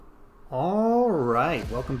All right,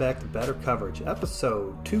 welcome back to Better Coverage,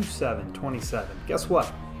 episode 2727. Guess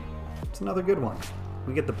what? It's another good one.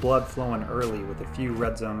 We get the blood flowing early with a few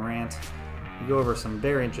red zone rants. We go over some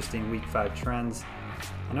very interesting Week 5 trends.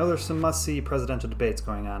 I know there's some must-see presidential debates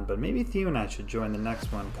going on, but maybe Theo and I should join the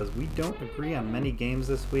next one because we don't agree on many games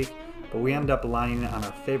this week, but we end up aligning on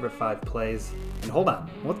our favorite 5 plays. And hold on,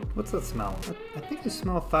 what's that smell? I think I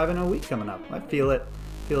smell a 5-0 week coming up. I feel it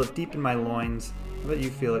deep in my loins. I bet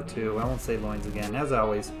you feel it too. I won't say loins again. As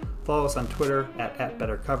always, follow us on Twitter at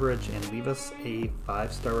 @BetterCoverage and leave us a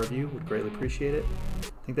 5-star review. We'd greatly appreciate it.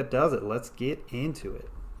 I think that does it. Let's get into it.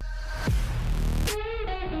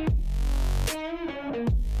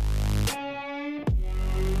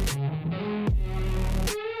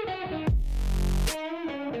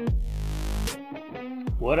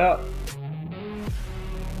 What up?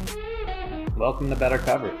 Welcome to Better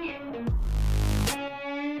Coverage.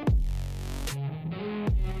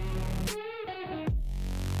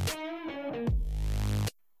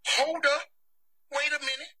 Hold up. Wait a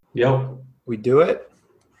minute. Yep. We do it?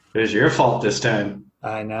 It was your fault this time.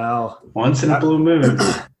 I know. Once in a blue moon.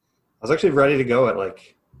 I was actually ready to go at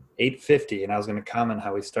like 8:50, and I was going to comment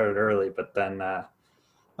how we started early, but then my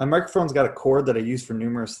microphone's got a cord that I use for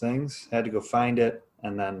numerous things. I had to go find it,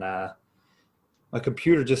 and then my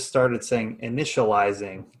computer just started saying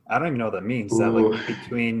initializing. I don't even know what that means. Is that like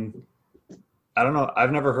between – I don't know.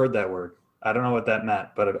 I've never heard that word. I don't know what that meant,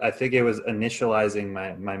 but I think it was initializing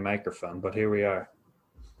my microphone, but here we are.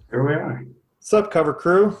 Here we are. What's up, Cover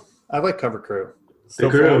Crew? I like Cover Crew. The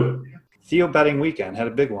crew. Theo betting weekend. Had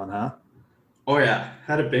a big one, huh? Oh, yeah.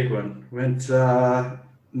 Had a big one. Went 9-0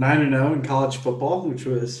 in college football, which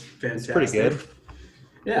was fantastic. Pretty good.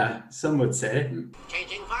 Yeah, some would say.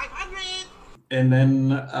 Changing 500. And then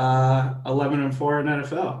 11-4 in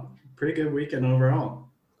NFL. Pretty good weekend overall.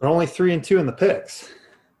 But only 3-2 in the picks.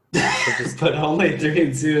 But only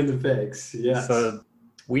 3-2 in the picks. Yes. So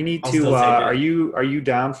we need I'll to. still take it. Are you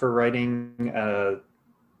down for writing?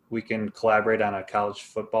 We can collaborate on a college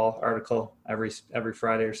football article every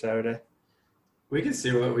Friday or Saturday. We can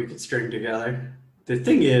see what we could string together. The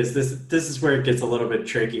thing is, this is where it gets a little bit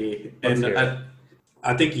tricky. Let's And hear it.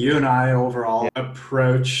 I think you and I overall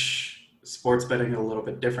approach sports betting a little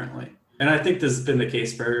bit differently. And I think this has been the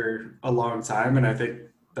case for a long time. And I think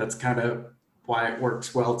that's kind of why it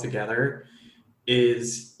works well together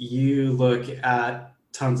is you look at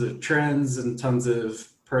tons of trends and tons of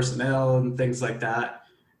personnel and things like that.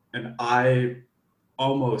 And I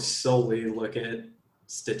almost solely look at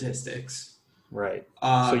statistics. Right.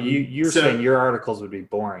 So you're saying your articles would be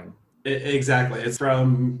boring. Exactly. It's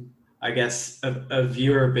from, I guess, a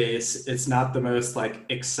viewer base. It's not the most like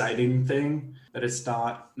exciting thing, but it's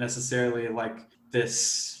not necessarily like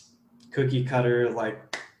this cookie cutter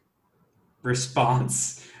like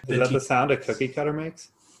response. Is that the sound a cookie cutter makes?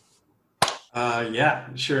 Yeah,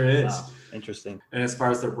 it sure is. Wow, interesting. And as far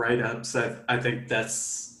as the write-ups, I think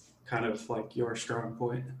that's kind of like your strong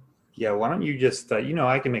point. Yeah, why don't you just,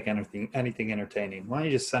 I can make anything entertaining. Why don't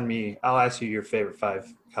you just send me, I'll ask you your favorite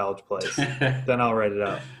 5 college plays. Then I'll write it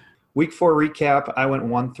up. Week 4 recap, I went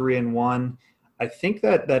 1-3-1. I think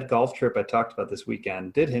that golf trip I talked about this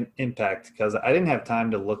weekend did impact because I didn't have time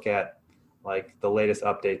to look at like the latest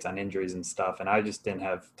updates on injuries and stuff, and I just didn't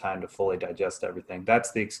have time to fully digest everything.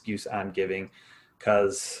 That's the excuse I'm giving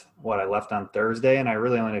because I left on Thursday, and I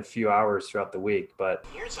really only had a few hours throughout the week. But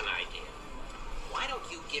Here's an idea. Why don't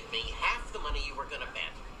you give me half the money you were going to bet,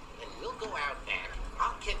 and we'll go out back,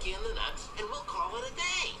 I'll kick you in the nuts, and we'll call it a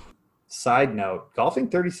day. side note, golfing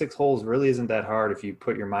 36 holes really isn't that hard if you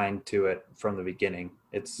put your mind to it from the beginning.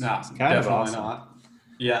 It's kind of awesome. Not.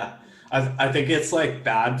 Yeah. I think it's like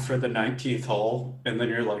bad for the 19th hole, and then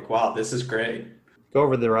you're like, wow, this is great. Go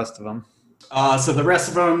over the rest of them. So the rest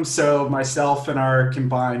of them, so myself and our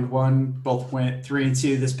combined one both went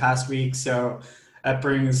 3-2 this past week. So that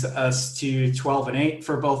brings us to 12-8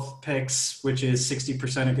 for both picks, which is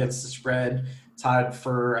 60% against the spread, tied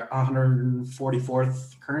for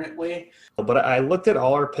 144th currently. But I looked at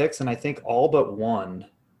all our picks, and I think all but one,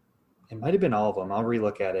 it might have been all of them. I'll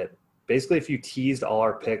relook at it. Basically, if you teased all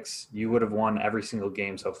our picks, you would have won every single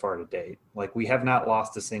game so far to date. Like, we have not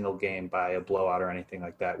lost a single game by a blowout or anything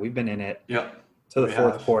like that. We've been in it to the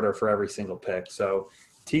fourth quarter for every single pick. So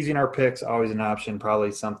teasing our picks, always an option,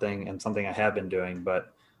 probably something I have been doing,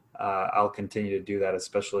 but I'll continue to do that,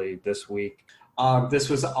 especially this week. This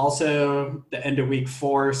was also the end of week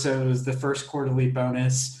 4, so it was the first quarterly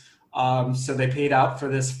bonus. So they paid out for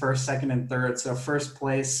this first, second, and third. So first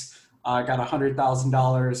place got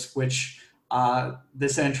 $100,000, which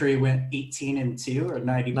this entry went 18-2 or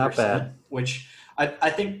 90%, Not bad. which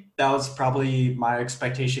I think that was probably my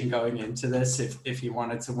expectation going into this if he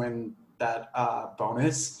wanted to win that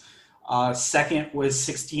bonus. Second was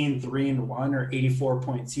 16-3-1 or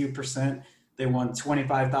 84.2%. They won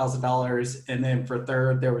 $25,000. And then for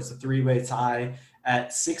third, there was a three-way tie at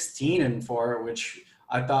 16-4, which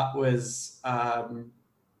I thought was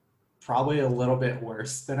probably a little bit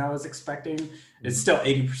worse than I was expecting. It's still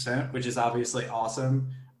 80%, which is obviously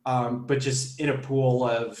awesome. But just in a pool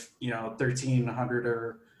of, 1,300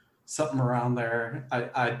 or something around there,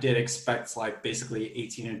 I did expect like basically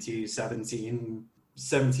 18-2,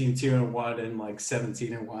 17-2-1, and like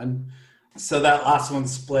 17-1. So that last one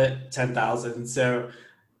split 10,000. So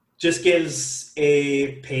just gives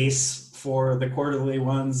a pace for the quarterly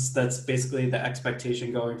ones. That's basically the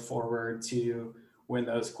expectation going forward to win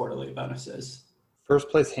those quarterly bonuses. First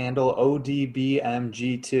place handle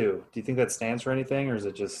ODBMG2. Do you think that stands for anything, or is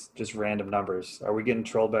it just random numbers? Are we getting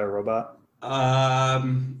trolled by a robot?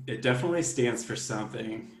 It definitely stands for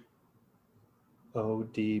something.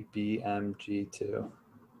 ODBMG2.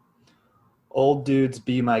 Old dudes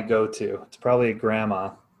be my go-to. It's probably a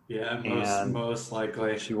grandma. Yeah, most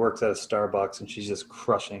likely. She works at a Starbucks and she's just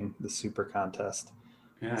crushing the super contest.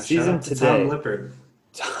 Yeah, season today. Tom Lippard.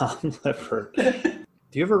 Tom Lippard.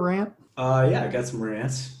 Do you have a rant? Yeah, I got some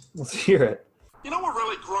rants. Let's hear it. You know what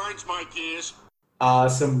really grinds my gears?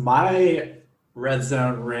 So my red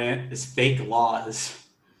zone rant is fake laws.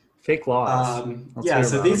 Fake laws. Yeah,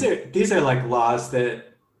 so these are like laws that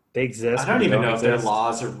they exist. I don't even know if they're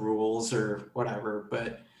laws or rules or whatever,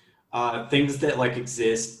 but things that like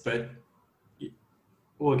exist, but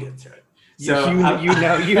we'll get to it. So you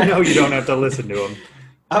don't have to listen to them.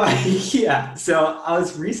 Yeah. So I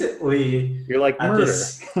was recently. You're like murder.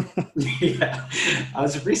 Yeah, I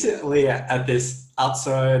was recently at this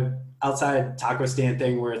outside taco stand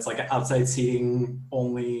thing where it's like an outside seating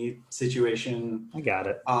only situation. I got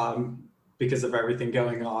it. Because of everything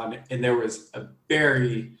going on, and there was a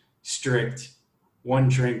very strict one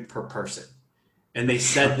drink per person, and they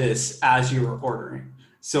said this as you were ordering.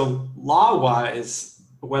 So law-wise,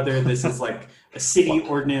 whether this is like a city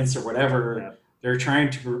ordinance or whatever. Yeah. They're trying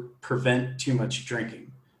to prevent too much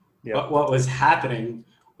drinking. Yep. But what was happening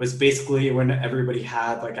was basically when everybody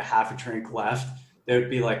had like a half a drink left, they would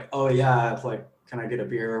be like, oh yeah, like, can I get a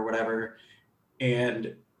beer or whatever?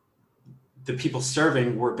 And the people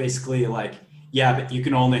serving were basically like, yeah, but you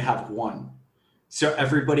can only have one. So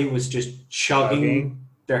everybody was just chugging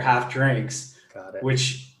their half drinks,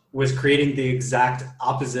 which was creating the exact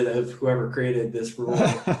opposite of whoever created this rule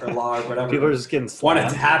or law or whatever. People are just getting slammed. Want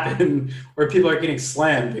it to happen, where people are getting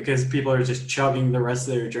slammed because people are just chugging the rest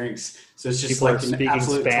of their drinks. So it's just people like are speaking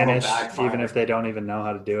Spanish, even if they don't even know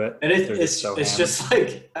how to do it. And it's just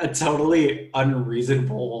like a totally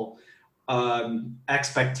unreasonable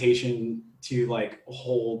expectation to like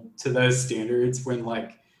hold to those standards when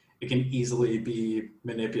like it can easily be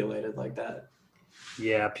manipulated like that.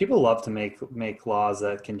 Yeah, people love to make laws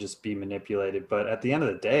that can just be manipulated, but at the end of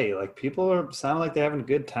the day, like people sound like they're having a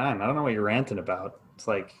good time. I don't know what you're ranting about. It's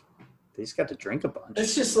like they just got to drink a bunch.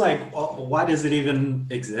 It's just like, well, why does it even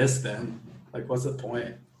exist then? Like, what's the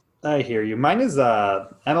point? I hear you. Mine is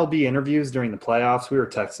MLB interviews during the playoffs. We were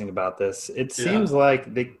texting about this. It seems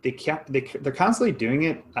like they're constantly doing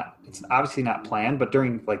it. It's obviously not planned, but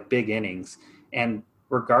during like big innings. And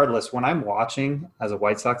regardless, when I'm watching as a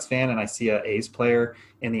White Sox fan and I see a A's player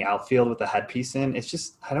in the outfield with a headpiece in, it's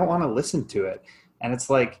just, I don't want to listen to it. And it's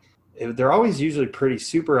like, they're always usually pretty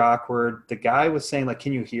super awkward. The guy was saying like,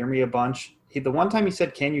 can you hear me a bunch? The one time he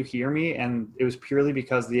said, can you hear me? And it was purely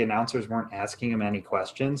because the announcers weren't asking him any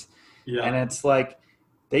questions. Yeah. And it's like,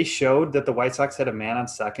 they showed that the White Sox had a man on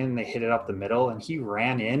second and they hit it up the middle and he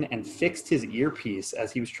ran in and fixed his earpiece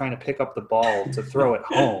as he was trying to pick up the ball to throw it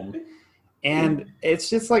home. And it's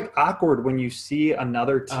just like awkward when you see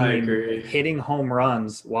another team hitting home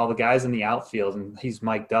runs while the guy's in the outfield and he's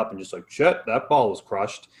mic'd up and just like, shit, that ball was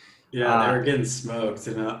crushed. Yeah, they were getting smoked.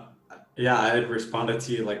 And I had responded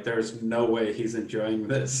to you like, there's no way he's enjoying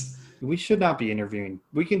this. We should not be interviewing.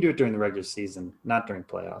 We can do it during the regular season, not during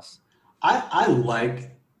playoffs. I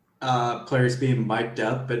like players being mic'd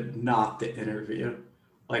up, but not the interview.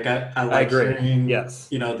 Like I like hearing,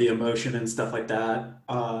 the emotion and stuff like that.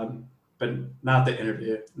 But not the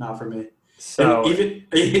interview, not for me. So and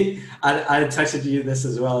even I texted you this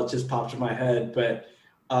as well. It just popped in my head, but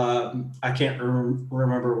I can't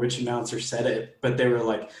remember which announcer said it. But they were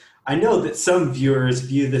like, "I know that some viewers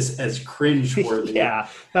view this as cringeworthy." Yeah,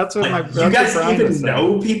 that's what you guys even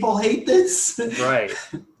know people hate this, right?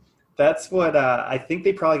 That's what I think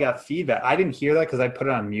they probably got feedback. I didn't hear that because I put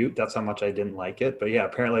it on mute. That's how much I didn't like it. But yeah,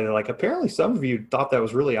 apparently they're like, apparently some of you thought that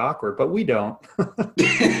was really awkward, but we don't.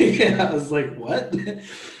 Yeah, I was like, what?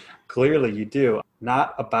 Clearly you do.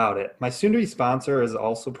 Not about it. My soon-to-be sponsor is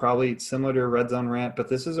also probably similar to a Red Zone rant, but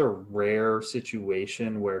this is a rare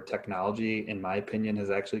situation where technology, in my opinion, has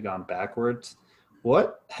actually gone backwards.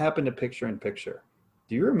 What happened to picture-in-picture?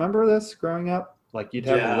 Do you remember this growing up? Like you'd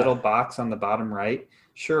have a little box on the bottom right.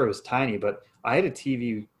 Sure, it was tiny, but I had a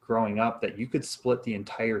TV growing up that you could split the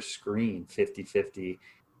entire screen 50-50.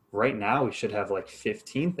 Right now, we should have like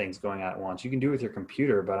 15 things going on at once. You can do it with your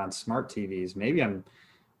computer, but on smart TVs,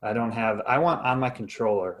 I want on my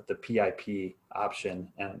controller the PIP option,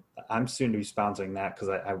 and I'm soon to be sponsoring that because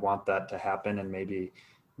I want that to happen. And maybe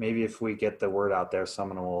if we get the word out there,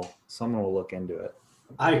 someone will look into it.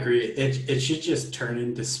 I agree. It should just turn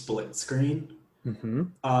into split screen,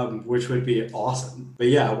 which would be awesome. But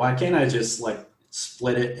yeah, why can't I just like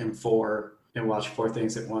split it in 4 and watch 4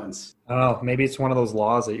 things at once? Oh, maybe it's one of those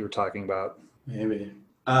laws that you were talking about. Maybe.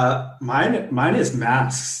 Mine is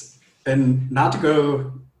masks, and not to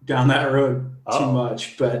go down that road too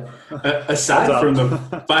much, but aside from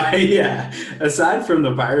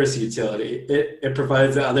the virus utility, it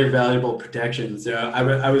provides other valuable protections.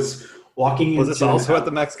 I was walking. Was this also at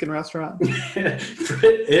the Mexican restaurant?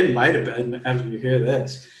 It might have been after you hear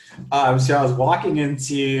this. So I was walking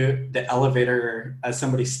into the elevator as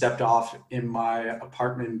somebody stepped off in my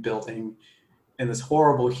apartment building, and this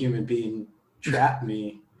horrible human being trapped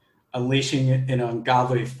me, unleashing an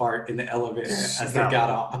ungodly fart in the elevator as they got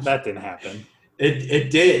off. That didn't happen.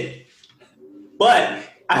 It did. But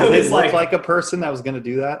I Did was it look like a person that was going to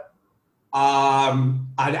do that?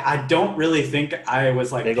 I don't really think I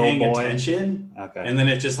was like Big paying old boy. attention. Okay. And then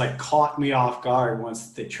it just like caught me off guard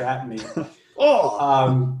once they trapped me.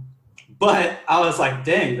 Oh. But I was like,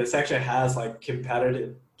 dang, this actually has like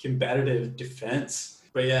competitive defense.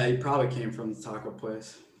 But yeah, he probably came from the taco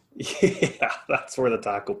place. Yeah, that's where the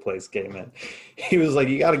taco place came in. He was like,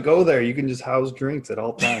 you got to go there. You can just house drinks at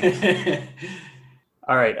all times.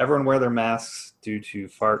 All right, everyone wear their masks due to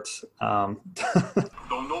farts. Don't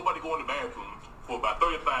nobody go in the bathroom for about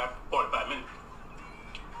 45 minutes.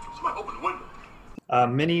 Somebody open the window.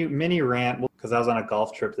 Mini rant, because I was on a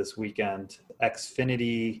golf trip this weekend.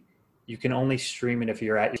 Xfinity, you can only stream it if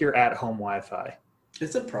you're at home Wi-Fi.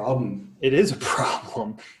 It's a problem. It is a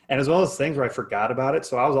problem. And it's one of those things where I forgot about it.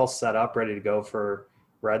 So I was all set up, ready to go for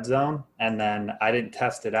Red Zone. And then I didn't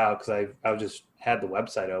test it out because I just had the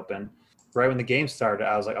website open. Right when the game started,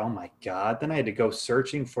 I was like, oh my God. Then I had to go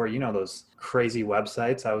searching for, those crazy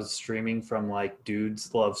websites. I was streaming from like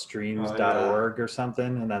dudeslovestreams.org or something.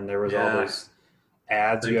 And then there was all those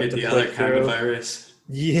ads you have to click through. Kind of virus.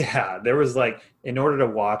 Yeah, there was like, in order to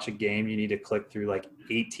watch a game, you need to click through like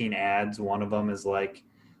 18 ads. One of them is like,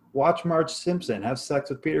 watch Marge Simpson have sex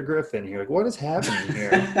with Peter Griffin. You're like, what is happening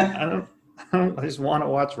here? I just want to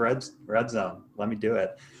watch Red Zone. Let me do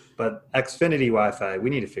it. But Xfinity Wi-Fi, we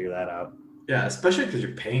need to figure that out. Yeah, especially because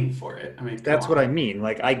you're paying for it. I mean, that's what I mean.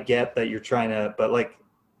 Like, I get that you're trying to, but like,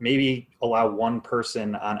 maybe allow one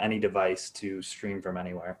person on any device to stream from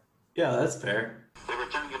anywhere. Yeah, that's fair. We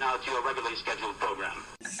return you now to your regularly scheduled program.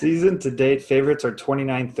 Season to date favorites are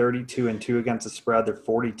 29-32-2 against the spread. They're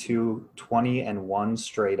 42-20-1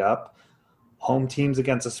 straight up. Home teams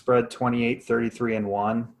against the spread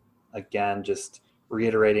 28-33-1. Again, just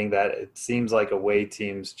reiterating that it seems like away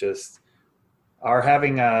teams just are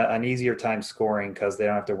having an easier time scoring because they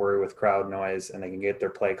don't have to worry with crowd noise and they can get their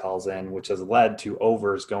play calls in, which has led to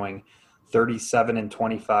overs going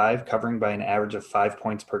 37-25, covering by an average of 5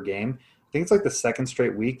 points per game. I think it's like the second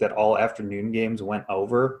straight week that all afternoon games went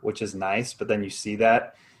over, which is nice. But then you see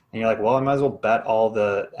that and you're like, well, I might as well bet all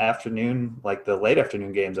the afternoon, like the late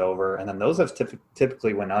afternoon games over. And then those have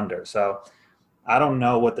typically went under. So I don't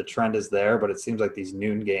know what the trend is there, but it seems like these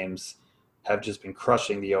noon games have just been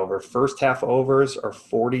crushing the over. First half overs are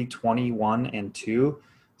 40-21-2.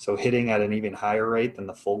 So hitting at an even higher rate than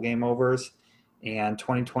the full game overs. And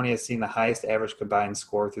 2020 has seen the highest average combined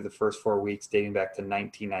score through the first 4 weeks dating back to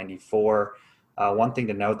 1994. One thing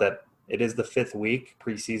to note that it is the 5th week.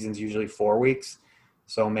 Preseason's usually 4 weeks.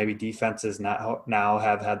 So maybe defenses now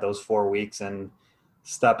have had those 4 weeks and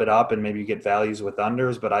step it up and maybe get values with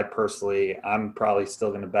unders. But I'm probably still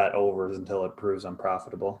going to bet overs until it proves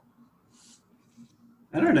unprofitable.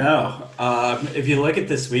 I don't know. If you look at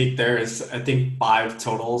this week, there's, I think, 5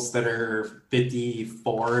 totals that are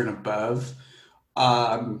 54 and above.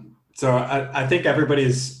 So I think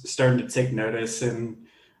everybody's starting to take notice, and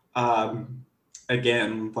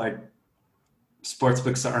again, like,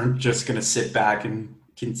 sportsbooks aren't just going to sit back and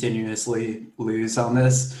continuously lose on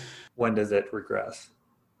this. when does it regress?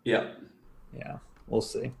 Yep. Yeah, we'll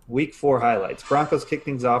see. Week 4 highlights. Broncos kick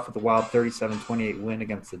things off with a wild 37-28 win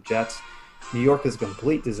against the Jets. New York is a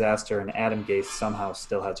complete disaster, and Adam Gase somehow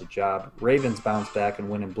still has a job. Ravens bounce back and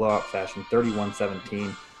win in blowout fashion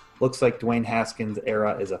 31-17. Looks like Dwayne Haskins'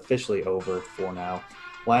 era is officially over for now.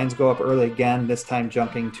 Lions go up early again, this time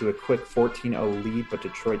jumping to a quick 14-0 lead, but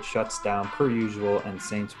Detroit shuts down per usual, and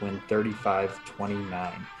Saints win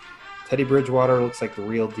 35-29. Teddy Bridgewater looks like the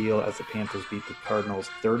real deal as the Panthers beat the Cardinals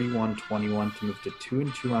 31-21 to move to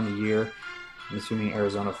 2-2 on the year. I'm assuming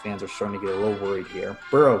Arizona fans are starting to get a little worried here.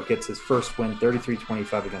 Burrow gets his first win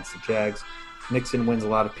 33-25 against the Jags. Mixon wins a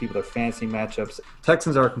lot of people their fantasy matchups.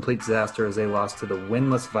 Texans are a complete disaster as they lost to the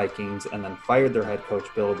winless Vikings and then fired their head coach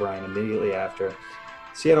Bill O'Brien immediately after.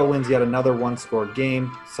 Seattle wins yet another one-score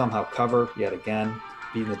game, somehow cover yet again,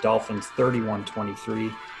 beating the Dolphins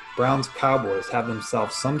 31-23. Browns-Cowboys have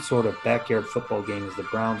themselves some sort of backyard football game as the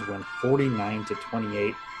Browns win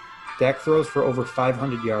 49-28. Dak throws for over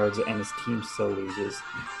 500 yards and his team still loses.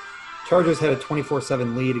 Chargers had a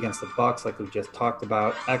 24-7 lead against the Bucs like we just talked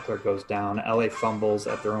about. Eckler goes down. LA fumbles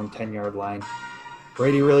at their own 10-yard line.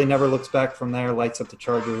 Brady really never looks back from there, lights up the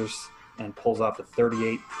Chargers and pulls off a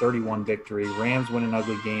 38-31 victory. Rams win an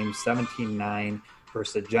ugly game 17-9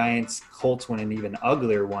 versus the Giants. Colts win an even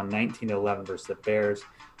uglier one 19-11 versus the Bears.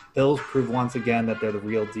 Bills prove once again that they're the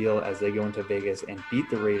real deal as they go into Vegas and beat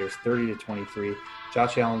the Raiders 30-23.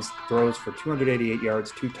 Josh Allen throws for 288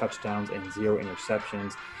 yards, 2 touchdowns, and 0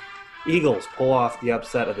 interceptions. Eagles pull off the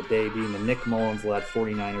upset of the day, beating the Nick Mullins-led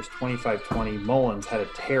 49ers 25-20. Mullins had a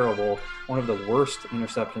terrible, one of the worst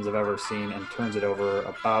interceptions I've ever seen, and turns it over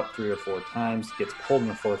about 3 or 4 times. Gets pulled in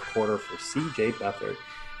the fourth quarter for C.J. Beathard.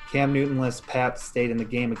 Cam Newton-less Pats stayed in the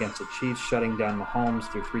game against the Chiefs, shutting down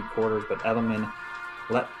Mahomes through 3 quarters, but Edelman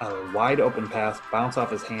let a wide-open pass bounce off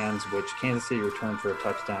his hands, which Kansas City returned for a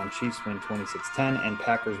touchdown. Chiefs win 26-10, and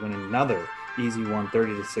Packers win another easy one,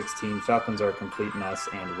 30-16. Falcons are a complete mess,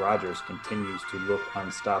 and Rodgers continues to look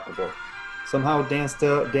unstoppable. Somehow Dan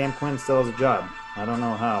Quinn still has a job. I don't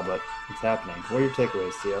know how, but it's happening. What are your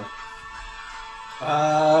takeaways, Theo?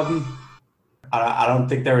 I don't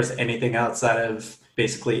think there was anything outside of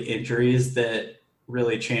basically injuries that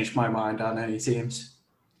really changed my mind on any teams.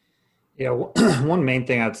 Yeah, one main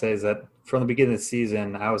thing I'd say is that from the beginning of the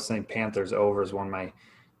season, I was saying Panthers over is one of my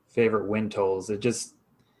favorite win totals.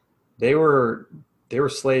 They were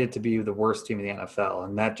slated to be the worst team in the NFL,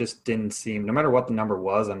 and that just didn't seem, no matter what the number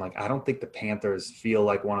was, I'm like, I don't think the Panthers feel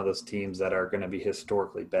like one of those teams that are going to be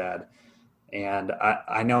historically bad. And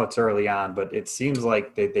I know it's early on, but it seems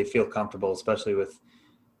like they feel comfortable, especially with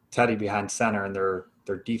Teddy behind center, and their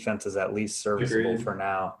defense is at least serviceable for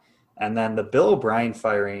now. And then the Bill O'Brien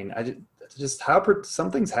firing, some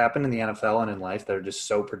things happen in the NFL and in life that are just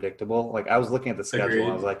so predictable. Like I was looking at the schedule,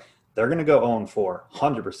 and I was like, they're going to go 0-4,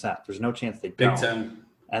 100%. There's no chance they don't. Big time.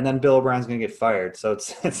 And then Bill O'Brien's going to get fired. So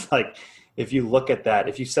it's like, if you look at that,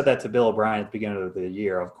 if you said that to Bill O'Brien at the beginning of the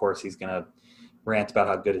year, of course he's going to rant about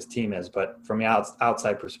how good his team is. But from the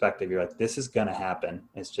outside perspective, you're like, this is going to happen.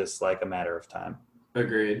 It's just like a matter of time.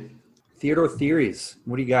 Agreed. Theodore Theories,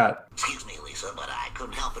 what do you got? Excuse me, Lisa, but I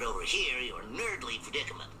couldn't help but overhear your nerdly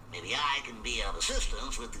predicament. Maybe I can be of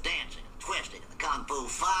assistance with the dancing, and twisting, and the kung fu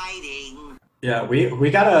fighting. Yeah,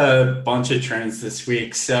 we got a bunch of trends this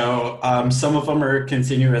week. So some of them are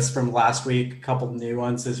continuous from last week, a couple new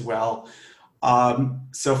ones as well.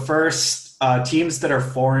 So first, teams that are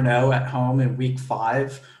 4-0 at home in week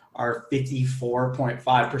 5 are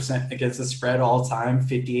 54.5% against the spread all time,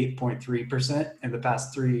 58.3% in the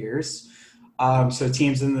past 3 years. So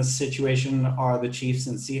teams in this situation are the Chiefs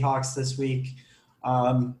and Seahawks this week.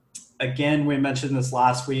 Again, we mentioned this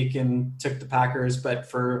last week and took the Packers, but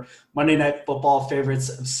for Monday Night Football, favorites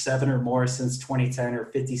of 7 or more since 2010 are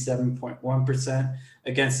 57.1%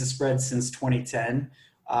 against the spread since 2010.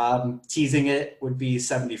 Teasing it would be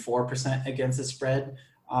 74% against the spread.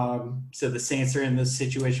 So the Saints are in this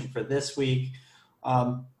situation for this week.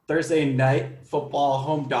 Thursday Night Football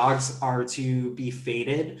home dogs are to be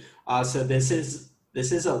faded. So this is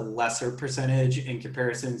a lesser percentage in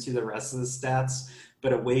comparison to the rest of the stats.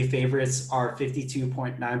 But away favorites are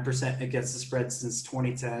 52.9% against the spread since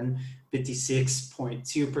 2010,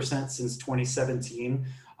 56.2% since 2017.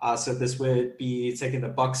 So this would be taking the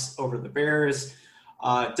Bucs over the Bears.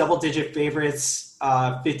 Double-digit favorites,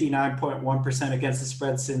 59.1% against the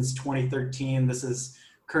spread since 2013. This is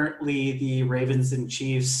currently the Ravens and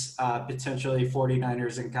Chiefs, potentially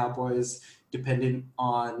 49ers and Cowboys, dependent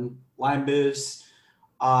on line moves.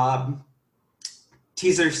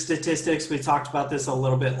 Teaser statistics, we talked about this a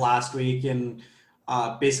little bit last week, and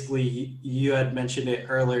Basically, you had mentioned it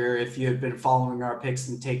earlier. If you had been following our picks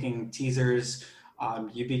and taking teasers,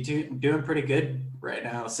 you'd be doing pretty good right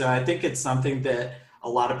now. So I think it's something that a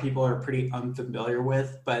lot of people are pretty unfamiliar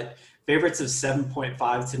with. But favorites of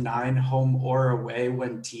 7.5 to 9, home or away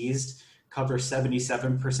when teased, cover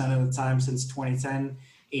 77% of the time since 2010,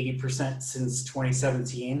 80% since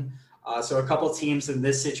 2017. So a couple teams in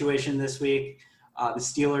this situation this week, the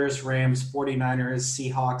Steelers, Rams, 49ers,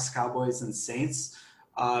 Seahawks, Cowboys, and Saints.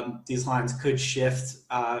 These lines could shift,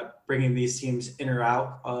 bringing these teams in or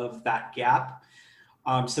out of that gap.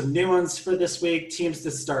 Some new ones for this week. Teams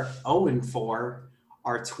that start 0-4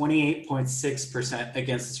 are 28.6%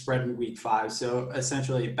 against the spread in week 5. So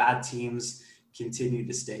essentially bad teams continue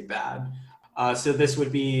to stay bad. So this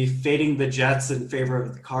would be fading the Jets in favor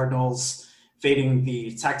of the Cardinals, fading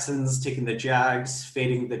the Texans, taking the Jags,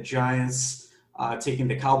 fading the Giants, taking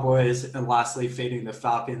the Cowboys, and lastly, fading the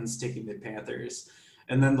Falcons, taking the Panthers.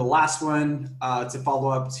 And then the last one, to follow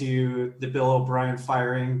up to the Bill O'Brien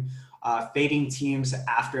firing, fading teams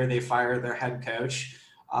after they fire their head coach.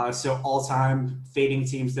 So all-time fading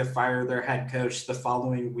teams that fire their head coach the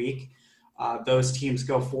following week. Those teams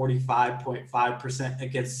go 45.5%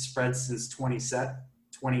 against the spread since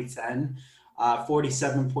 2010,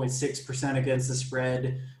 47.6% against the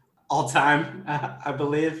spread all-time, I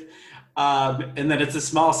believe. And then it's a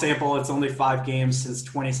small sample. It's only 5 games since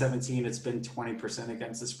 2017. It's been 20%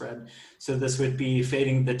 against the spread. So this would be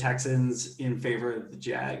fading the Texans in favor of the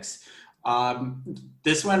Jags.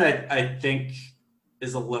 This one I think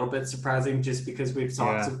is a little bit surprising just because we've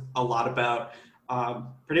talked a lot about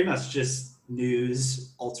pretty much just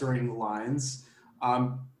news altering lines.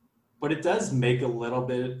 But it does make a little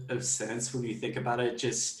bit of sense when you think about it.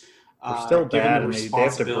 Just they're still bad, and they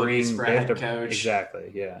have to bring for a head coach.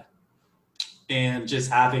 Exactly, yeah. And just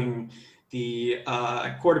having the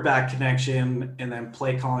quarterback connection and then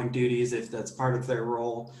play calling duties, if that's part of their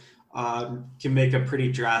role, can make a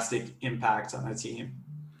pretty drastic impact on a team.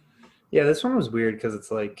 Yeah, this one was weird because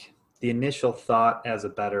it's like the initial thought as a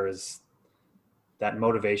bettor is that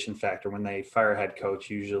motivation factor. When they fire a head coach,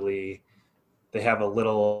 usually they have a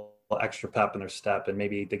little extra pep in their step and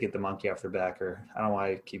maybe they get the monkey off their back, or I don't know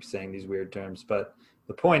why I keep saying these weird terms, but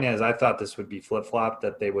the point is I thought this would be flip-flop,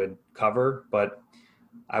 that they would cover, but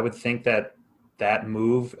I would think that that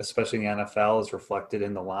move, especially in the NFL, is reflected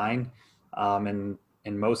in the line. And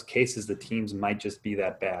in most cases, the teams might just be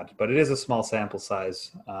that bad, but it is a small sample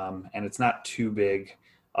size, and it's not too big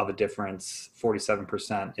of a difference.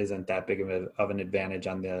 47% isn't that big of an advantage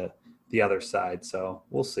on the other side. So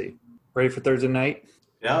we'll see. Ready for Thursday night?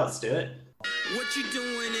 Yeah, let's do it. What you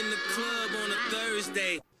doing in the club on a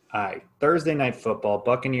Thursday? All right, Thursday night football.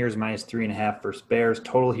 Buccaneers minus 3.5 versus Bears.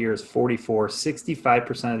 Total here is 44.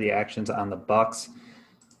 65% of the action's on the Bucs.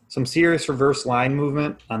 Some serious reverse line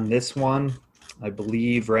movement on this one. I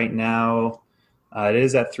believe right now it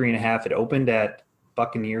is at 3.5. It opened at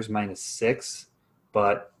Buccaneers minus 6,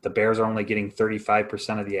 but the Bears are only getting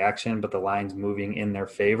 35% of the action, but the line's moving in their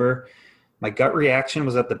favor. My gut reaction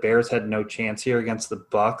was that the Bears had no chance here against the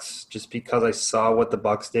Bucs, just because I saw what the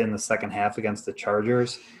Bucs did in the second half against the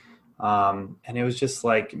Chargers. And it was just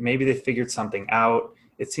like maybe they figured something out.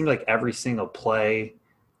 It seemed like every single play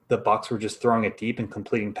the Bucs were just throwing it deep and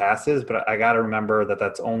completing passes, but I got to remember that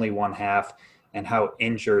that's only one half and how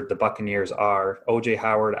injured the Buccaneers are. O.J.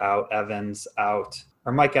 Howard out, Evans out,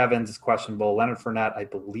 or Mike Evans is questionable. Leonard Fournette, I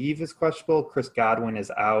believe, is questionable. Chris Godwin is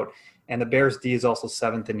out. And the Bears D is also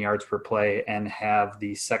 7th in yards per play and have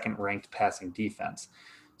the second-ranked passing defense.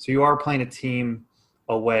 So you are playing a team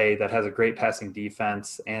away that has a great passing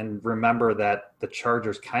defense. And remember that the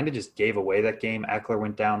Chargers kind of just gave away that game. Eckler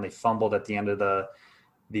went down. They fumbled at the end of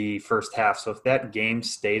the first half. So if that game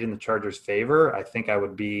stayed in the Chargers' favor, I think I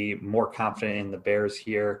would be more confident in the Bears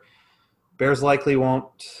here. Bears likely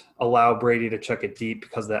won't allow Brady to chuck it deep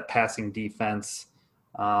because of that passing defense.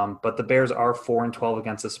 But the Bears are 4-12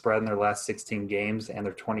 against the spread in their last 16 games, and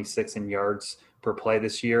they're 26 in yards per play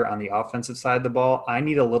this year on the offensive side of the ball. I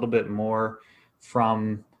need a little bit more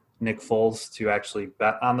from Nick Foles to actually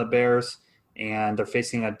bet on the Bears, and they're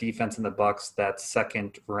facing a defense in the Bucs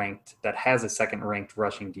that has a second-ranked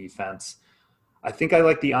rushing defense. I think I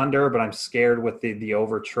like the under, but I'm scared with the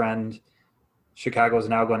over trend. Chicago is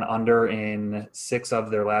now going under in 6 of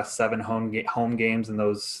their last 7 home games, and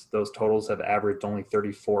those totals have averaged only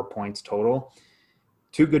 34 points total.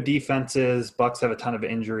 2 good defenses. Bucs have a ton of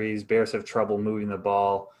injuries. Bears have trouble moving the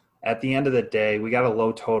ball. At the end of the day, we got a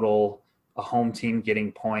low total, a home team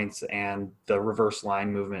getting points, and the reverse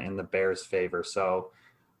line movement in the Bears' favor. So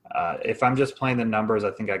if I'm just playing the numbers,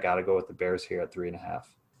 I think I got to go with the Bears here at 3.5.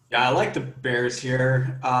 Yeah, I like the Bears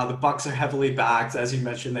here. The Bucks are heavily backed. As you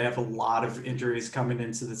mentioned, they have a lot of injuries coming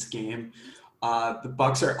into this game. The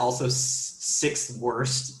Bucks are also sixth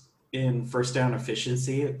worst in first down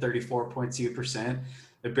efficiency at 34.2%.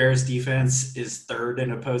 The Bears defense is third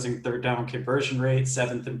in opposing third down conversion rate,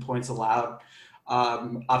 seventh in points allowed.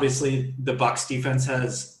 Obviously, the Bucks defense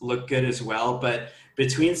has looked good as well, but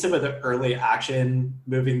between some of the early action,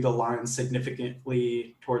 moving the line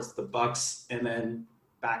significantly towards the Bucks and then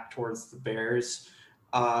back towards the Bears,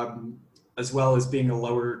 as well as being a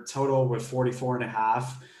lower total with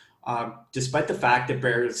 44.5. Despite the fact that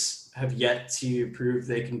Bears have yet to prove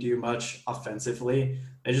they can do much offensively,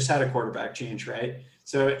 they just had a quarterback change, right?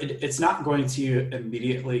 So it's not going to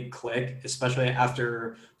immediately click, especially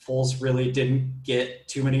after Foles really didn't get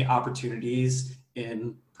too many opportunities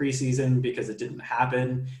in preseason because it didn't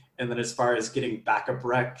happen. And then as far as getting backup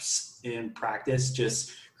reps in practice,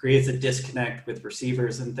 just creates a disconnect with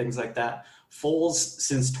receivers and things like that. Foles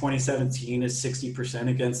since 2017 is 60%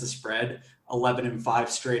 against the spread, 11-5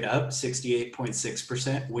 straight up,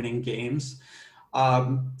 68.6% winning games.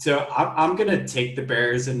 So I'm going to take the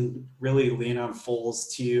Bears and really lean on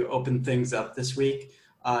Foles to open things up this week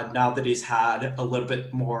now that he's had a little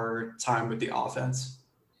bit more time with the offense.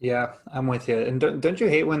 Yeah, I'm with you. And don't you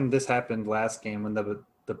hate when this happened last game when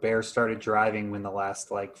the Bears started driving when the last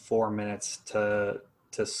like 4 minutes to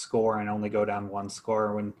score and only go down one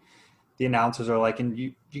score, when the announcers are like, and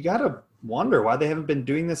you got to wonder why they haven't been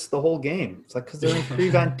doing this the whole game. It's like, because they're in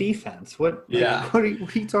prevent defense. What are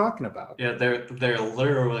you talking about? Yeah, they're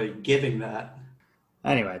literally giving that.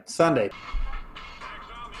 Anyway, Sunday.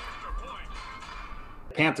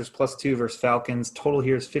 Panthers +2 versus Falcons. Total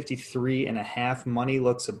here is 53.5. Money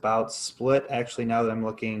looks about split. Actually, now that I'm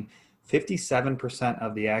looking, 57%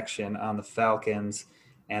 of the action on the Falcons,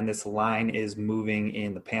 and this line is moving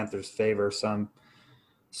in the Panthers' favor.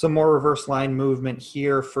 Some more reverse line movement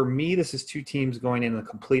here. For me, this is two teams going in the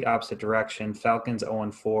complete opposite direction. Falcons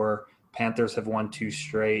 0-4. Panthers have won 2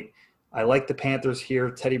 straight. I like the Panthers here.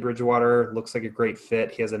 Teddy Bridgewater looks like a great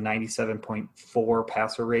fit. He has a 97.4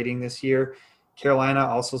 passer rating this year. Carolina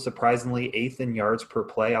also surprisingly 8th in yards per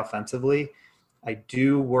play offensively. I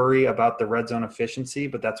do worry about the red zone efficiency,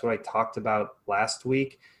 but that's what I talked about last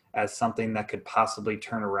week as something that could possibly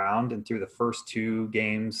turn around. And through the first 3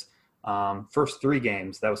 games,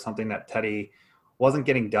 that was something that Teddy wasn't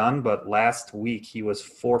getting done. But last week he was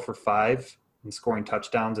 4 for 5 in scoring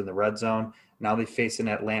touchdowns in the red zone. Now they face an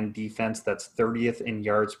Atlanta defense that's 30th in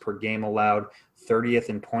yards per game allowed, 30th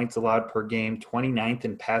in points allowed per game, 29th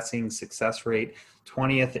in passing success rate,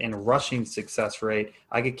 20th in rushing success rate.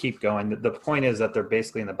 I could keep going. The point is that they're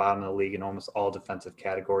basically in the bottom of the league in almost all defensive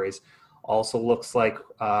categories. Also looks like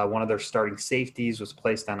one of their starting safeties was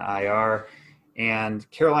placed on IR. And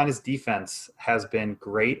Carolina's defense has been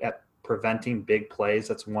great at preventing big plays.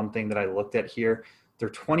 That's one thing that I looked at here. They're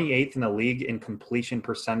 28th in the league in completion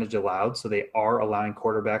percentage allowed, so they are allowing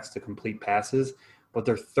quarterbacks to complete passes, but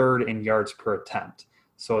they're 3rd in yards per attempt.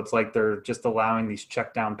 So it's like they're just allowing these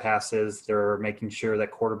check down passes. They're making sure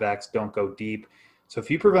that quarterbacks don't go deep. So if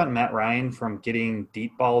you prevent Matt Ryan from getting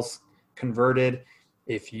deep balls converted,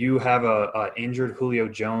 if you have a injured Julio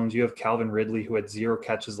Jones, you have Calvin Ridley who had 0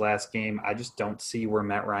 catches last game, I just don't see where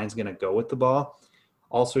Matt Ryan's going to go with the ball.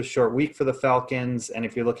 Also short week for the Falcons, and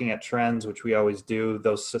if you're looking at trends, which we always do,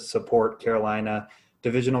 those support Carolina.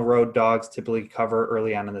 Divisional road dogs typically cover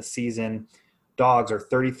early on in the season. Dogs are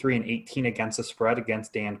 33-18 against the spread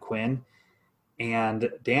against Dan Quinn. And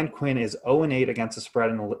Dan Quinn is 0-8 against the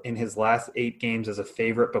spread in his last 8 games as a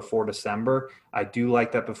favorite before December. I do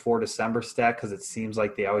like that before December stat because it seems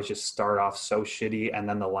like they always just start off so shitty and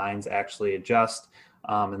then the lines actually adjust.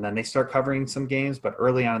 And then they start covering some games. But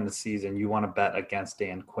early on in the season, you want to bet against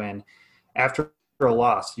Dan Quinn. After a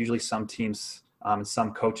loss, usually some teams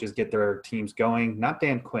some coaches get their teams going. Not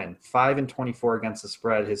Dan Quinn. 5-24 against the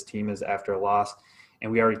spread. His team is after a loss.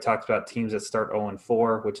 And we already talked about teams that start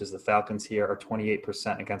 0-4, which is the Falcons here, are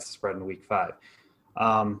 28% against the spread in week 5.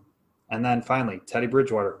 And then finally, Teddy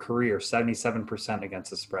Bridgewater, career 77% against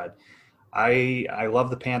the spread. I love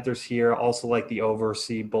the Panthers here. Also like the over,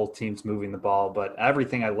 see both teams moving the ball, but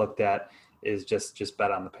everything I looked at is just bet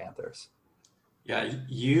on the Panthers. Yeah,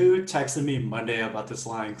 you texted me Monday about this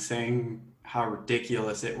line saying how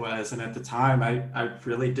ridiculous it was. And at the time, I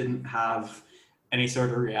really didn't have any sort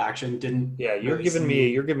of reaction. You're giving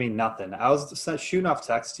me nothing. I was shooting off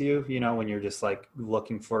text to you, when you're just like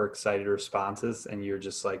looking for excited responses and you're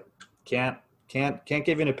just like, can't give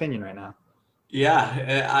you an opinion right now.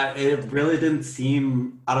 Yeah, it really didn't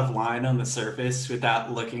seem out of line on the surface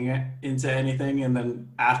without looking into anything. And then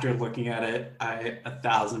after looking at it, I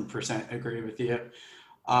 1,000% agree with you.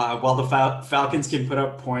 While the Falcons can put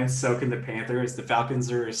up points, so can the Panthers. The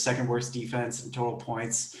Falcons are second worst defense in total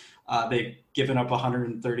points. They've given up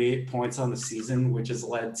 138 points on the season, which has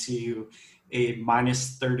led to a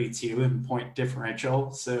minus 32 in point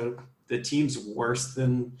differential. So the teams worse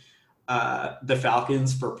than the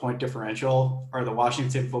Falcons for point differential are the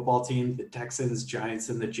Washington football team, the Texans, Giants,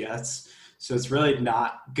 and the Jets. So it's really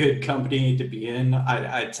not good company to be in.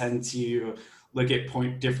 I tend to look at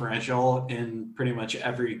point differential in pretty much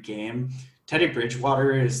every game. Teddy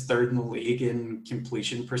Bridgewater is third in the league in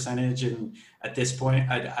completion percentage. And at this point,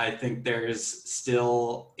 I think there's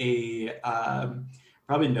still a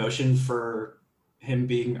probably notion for him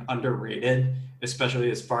being underrated,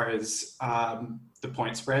 especially as far as the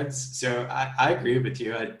point spreads. So I agree with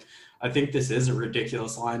you. I think this is a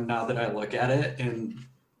ridiculous line now that I look at it. And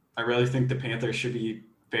I really think the Panthers should be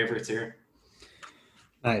favorites here.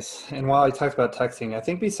 Nice. And while I talked about texting, I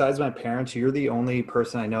think besides my parents, you're the only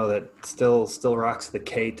person I know that still rocks the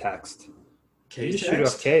K text. K you just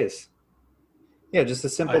text? shoot off Ks. Yeah, just a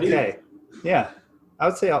simple K. Yeah, I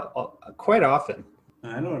would say I'll quite often.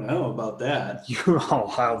 I don't know about that.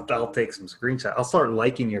 I'll take some screenshots. I'll start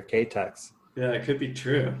liking your K texts. Yeah, it could be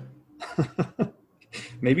true.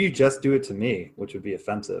 Maybe you just do it to me, which would be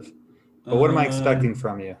offensive. But what am I expecting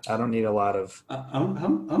from you? I don't need a lot of.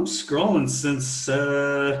 I'm scrolling since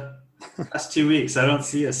last 2 weeks. I don't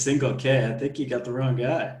see a single K. I think you got the wrong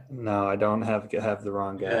guy. No, I don't have the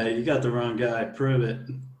wrong guy. Yeah, you got the wrong guy. Prove it.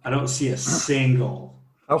 I don't see a single.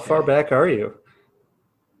 How far back are you?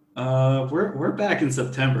 We're back in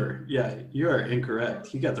September. Yeah, you are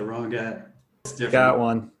incorrect. You got the wrong guy. It's different. Got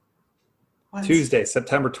one. What? Tuesday,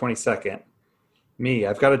 September 22nd. Me,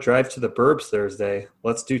 I've got to drive to the Burbs Thursday.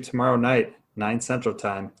 Let's do tomorrow night, 9 Central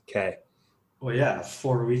Time. Okay. Well, yeah,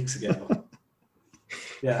 4 weeks ago.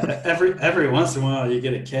 Yeah, every once in a while you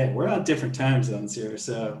get a K. We're on different time zones here,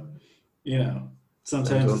 so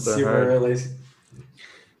sometimes it's super early.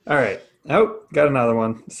 All right. Oh, got another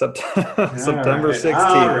one. September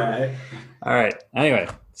 16th. All right. Anyway,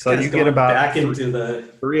 so you get about back into the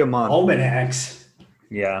 3 a month. Almanacs.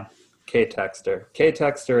 Yeah.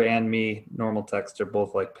 K-Texter and me, normal texter,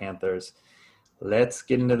 both like Panthers. Let's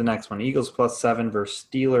get into the next one. Eagles +7 versus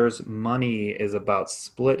Steelers. Money is about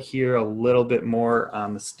split here, a little bit more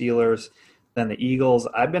on the Steelers than the Eagles.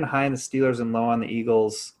 I've been high on the Steelers and low on the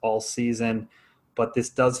Eagles all season, but this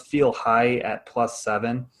does feel high at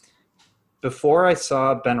 +7. Before I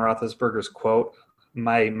saw Ben Roethlisberger's quote,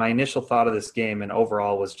 my initial thought of this game and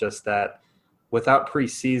overall was just that without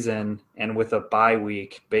preseason and with a bye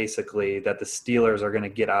week, basically, that the Steelers are going to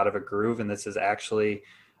get out of a groove, and this is actually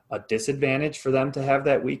a disadvantage for them to have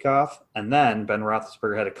that week off. And then Ben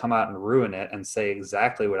Roethlisberger had to come out and ruin it and say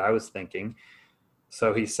exactly what I was thinking.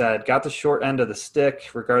 So he said, got the short end of the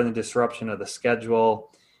stick regarding the disruption of the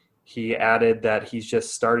schedule. He added that he's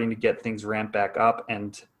just starting to get things ramped back up,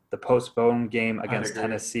 and the postponed game against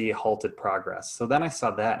Tennessee halted progress. So then I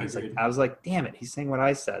saw that, and I was like, damn it, he's saying what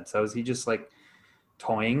I said. So is he just like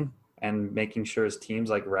toying and making sure his team's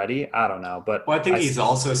like ready? I don't know, but I think he's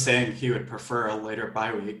also saying he would prefer a later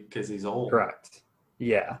bye week because he's old. Correct.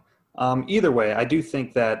 Yeah. Either way, I do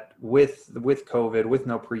think that with COVID, with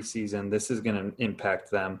no preseason, this is going to impact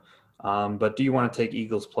them. But do you want to take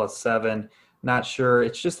Eagles +7? Not sure.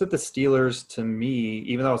 It's just that the Steelers, to me,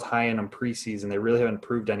 even though I was high in them preseason, they really haven't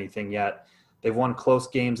proved anything yet. They've won close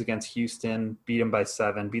games against Houston, beat them by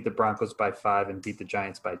 7, beat the Broncos by 5, and beat the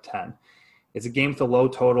Giants by 10. It's a game with a low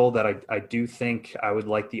total that I do think I would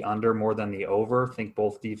like the under more than the over. I think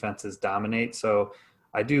both defenses dominate. So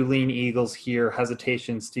I do lean Eagles here.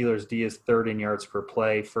 Hesitation, Steelers D is third in yards per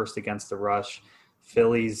play, first against the rush.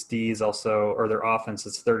 Phillies D is also, or their offense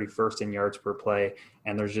is 31st in yards per play.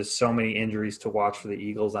 And there's just so many injuries to watch for the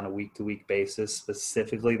Eagles on a week-to-week basis.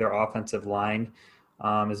 Specifically, their offensive line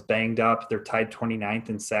is banged up. They're tied 29th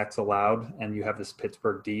in sacks allowed. And you have this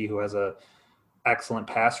Pittsburgh D who has a excellent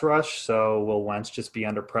pass rush, so will Wentz just be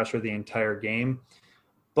under pressure the entire game?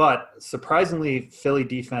 But surprisingly, Philly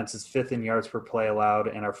defense is 5th in yards per play allowed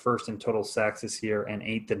and are 1st in total sacks this year and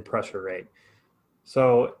 8th in pressure rate.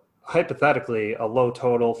 So hypothetically, a low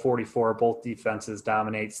total, 44, both defenses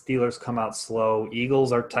dominate. Steelers come out slow.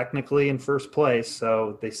 Eagles are technically in first place,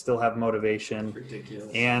 so they still have motivation.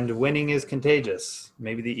 Ridiculous. And winning is contagious.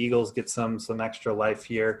 Maybe the Eagles get some extra life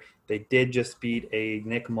here. They did just beat a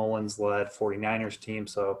Nick Mullins-led 49ers team,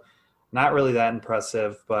 so not really that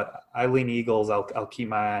impressive, but I lean Eagles. I'll keep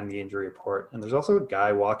my eye on the injury report. And there's also a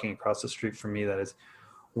guy walking across the street from me that is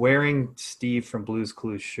wearing Steve from Blue's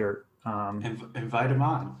Clues shirt. Invite him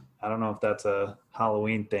on. I don't know if that's a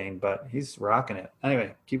Halloween thing, but he's rocking it.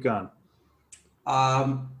 Anyway, keep going.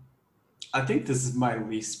 I I think this is my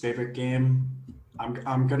least favorite game.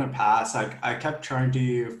 I'm gonna pass. I kept trying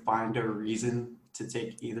to find a reason to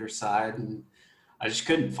take either side, and I just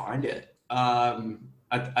couldn't find it.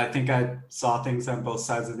 I think I saw things on both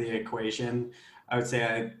sides of the equation. I would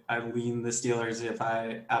say I lean the Steelers if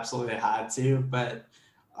I absolutely had to, but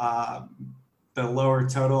the lower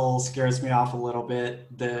total scares me off a little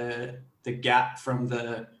bit. The gap from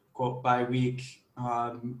the quote bye week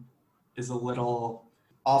is a little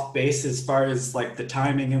off base as far as like the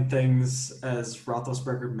timing and things, as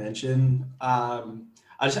Roethlisberger mentioned.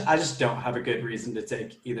 I just don't have a good reason to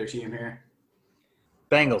take either team here.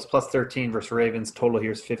 Bengals plus 13 versus Ravens. Total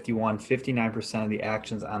here is 51. 59% of the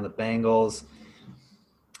actions on the Bengals.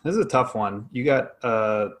 This is a tough one. You got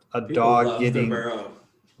a People dog love getting the Burrow.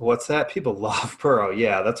 What's that? People love Burrow.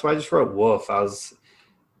 Yeah, that's why I just wrote Wolf. I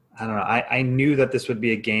don't know. I knew that this would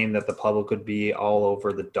be a game that the public would be all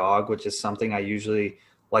over the dog, which is something I usually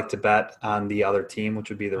like to bet on the other team, which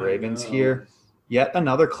would be the Ravens here. Yet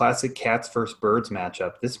another classic cats versus birds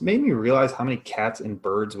matchup. This made me realize how many cats and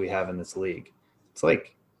birds we have in this league. It's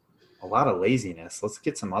like a lot of laziness. Let's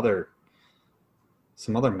get some other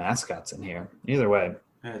mascots in here. Either way.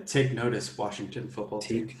 Take notice, Washington football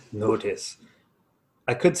team. Take notice.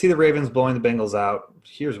 I could see the Ravens blowing the Bengals out.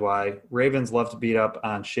 Here's why. Ravens love to beat up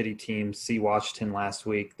on shitty teams. See Washington last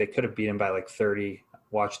week. They could have beat him by like 30.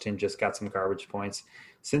 Washington just got some garbage points.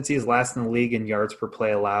 Since he is last in the league in yards per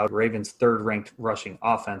play allowed, Ravens third-ranked rushing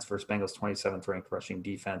offense versus Bengals 27th-ranked rushing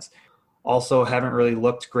defense. Also haven't really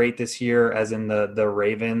looked great this year, as in the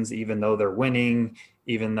Ravens, even though they're winning,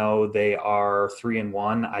 even though they are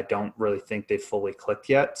 3-1, I don't really think they've fully clicked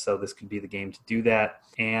yet. So this could be the game to do that.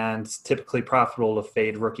 And it's typically profitable to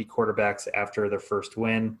fade rookie quarterbacks after their first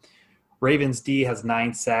win. Ravens D has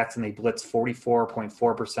 9 sacks and they blitz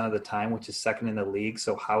 44.4% of the time, which is second in the league.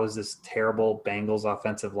 So how is this terrible Bengals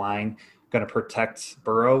offensive line going to protect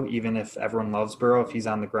Burrow? Even if everyone loves Burrow, if he's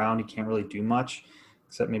on the ground, he can't really do much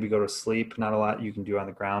except maybe go to sleep. Not a lot you can do on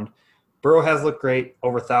the ground. Burrow has looked great,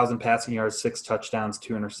 over 1,000 passing yards, 6 touchdowns,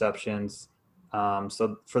 2 interceptions.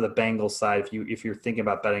 So for the Bengals side, if you're thinking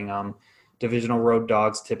about betting them, divisional road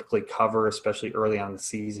dogs typically cover, especially early on in the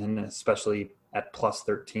season, especially at plus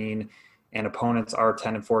 13. And opponents are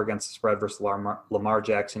 10-4 against the spread versus Lamar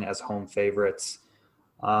Jackson as home favorites.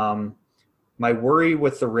 My worry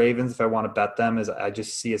with the Ravens, if I want to bet them, is I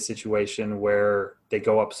just see a situation where they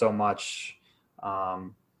go up so much.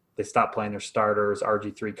 They stop playing their starters.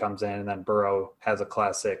 RG3 comes in, and then Burrow has a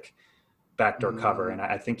classic backdoor cover. And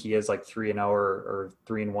I think he is like 3-0 or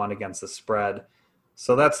 3-1 against the spread.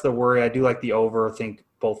 So that's the worry. I do like the over. I think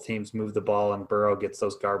both teams move the ball, and Burrow gets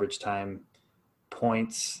those garbage time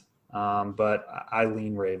points. But I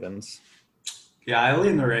lean Ravens. Yeah, I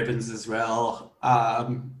lean the Ravens as well.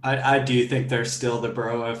 I do think there's still the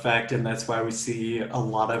Burrow effect, and that's why we see a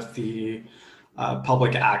lot of the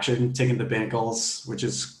public action taking the Bengals, which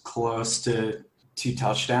is close to 2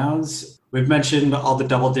 touchdowns. We've mentioned all the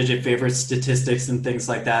double-digit favorite statistics and things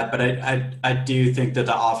like that, but I do think that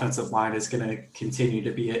the offensive line is going to continue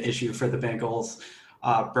to be an issue for the Bengals.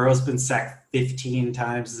 Burrow's been sacked 15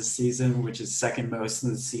 times this season, which is second most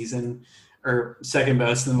in the season, or second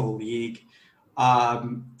most in the league.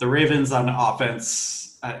 The Ravens on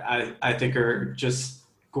offense, I think, are just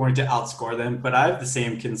going to outscore them, but I have the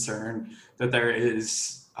same concern that there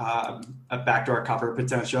is a backdoor cover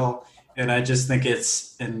potential, and I just think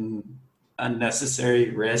it's an unnecessary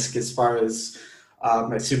risk as far as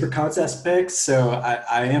my super contest picks. So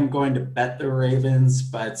I am going to bet the Ravens,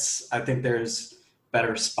 but I think there's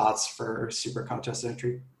better spots for super contest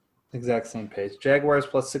entry. Exact same page. Jaguars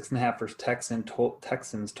plus 6.5 versus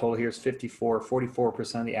Texans. Total here is 54.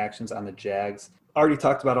 44% of the actions on the Jags. Already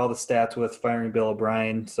talked about all the stats with firing Bill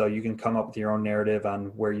O'Brien, so you can come up with your own narrative on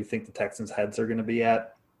where you think the Texans' heads are going to be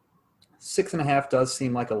at. 6.5 does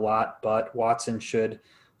seem like a lot, but Watson should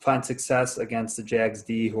find success against the Jags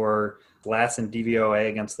D, who are last in DVOA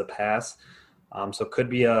against the pass. So it could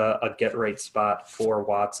be a get-right spot for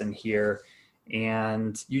Watson here.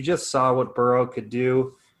 And you just saw what Burrow could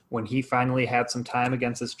do when he finally had some time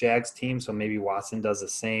against this Jags team, so maybe Watson does the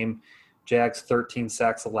same. Jags 13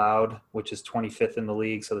 sacks allowed, which is 25th in the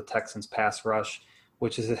league, so the Texans pass rush,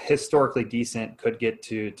 which is historically decent, could get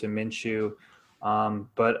to Minshew.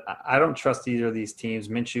 But I don't trust either of these teams.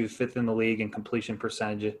 Minshew 5th in the league in completion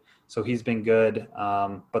percentage, so he's been good.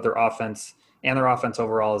 But their offense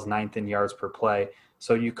overall is 9th in yards per play.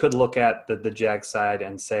 So you could look at the Jags side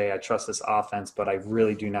and say, I trust this offense, but I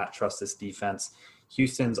really do not trust this defense.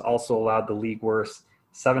 Houston's also allowed the league worst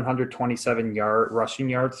 727 rushing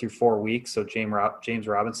yards through 4 weeks. So James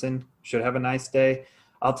Robinson should have a nice day.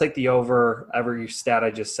 I'll take the over. Every stat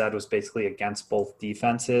I just said was basically against both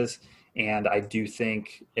defenses. And I do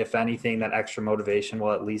think, if anything, that extra motivation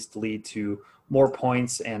will at least lead to more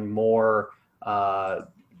points and more,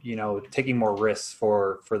 taking more risks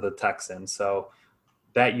for the Texans. So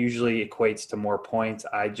that usually equates to more points.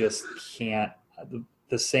 I just can't.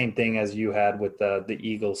 The same thing as you had with the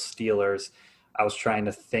Eagles Steelers. I was trying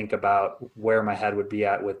to think about where my head would be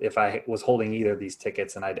at with if I was holding either of these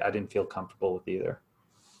tickets, and I didn't feel comfortable with either.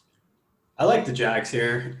 I like the Jags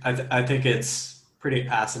here. I think it's pretty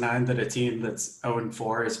asinine that a team that's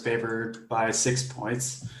 0-4 is favored by 6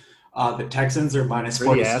 points. The Texans are minus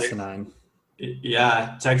Pretty 46. asinine.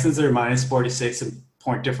 Yeah, Texans are minus 46 in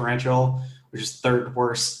point differential, which is third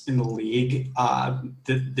worst in the league.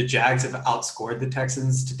 The Jags have outscored the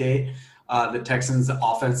Texans to date. The Texans'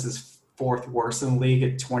 offense is fourth worst in the league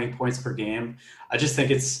at 20 points per game. I just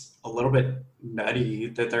think it's a little bit nutty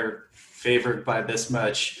that they're favored by this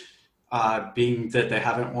much, being that they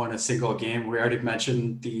haven't won a single game. We already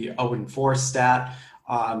mentioned the 0-4 stat,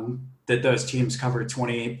 that those teams covered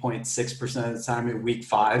 28.6% of the time in week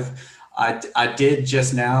 5. I did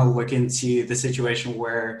just now look into the situation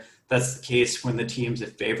where that's the case when the team's a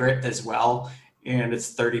favorite as well, and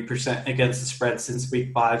it's 30% against the spread since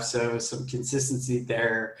week 5, so some consistency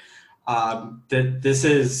there. This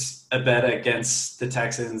is a bet against the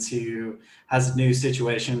Texans, who has a new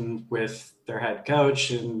situation with their head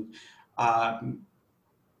coach, and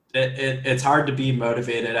it's hard to be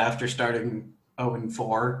motivated after starting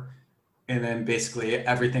 0-4, and then basically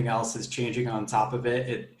everything else is changing on top of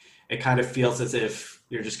it. It kind of feels as if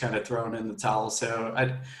you're just kind of thrown in the towel. So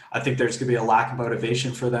I think there's going to be a lack of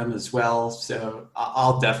motivation for them as well. So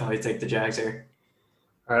I'll definitely take the Jags here.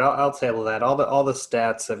 All right, I'll table that. All the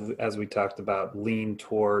stats, as we talked about, lean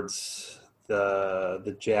towards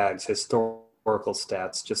the Jags' historical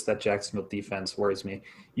stats. Just that Jacksonville defense worries me.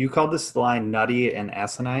 You called this line nutty and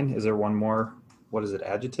asinine. Is there one more? What is it?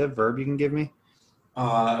 Adjective, verb you can give me?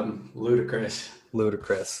 Ludicrous.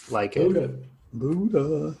 Ludicrous. Like it.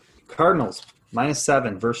 Luda. Cardinals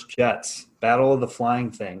 -7 versus Jets. Battle of the flying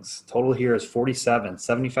things. Total here is 47.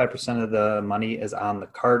 75% of the money is on the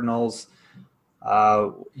Cardinals.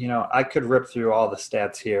 I could rip through all the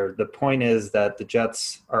stats here. The point is that the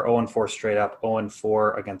Jets are 0-4 straight up,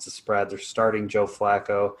 0-4 against the spread. They're starting Joe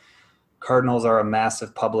Flacco. Cardinals are a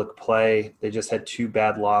massive public play. They just had 2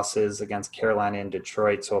 bad losses against Carolina and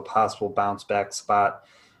Detroit, so a possible bounce back spot.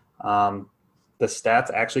 The stats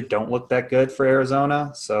actually don't look that good for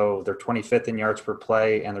Arizona. So they're 25th in yards per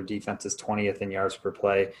play, and their defense is 20th in yards per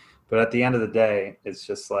play. But at the end of the day, it's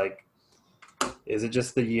just like, is it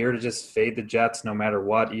just the year to just fade the Jets no matter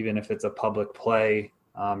what, even if it's a public play?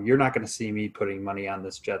 You're not going to see me putting money on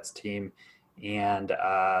this Jets team. And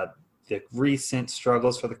the recent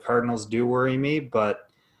struggles for the Cardinals do worry me, but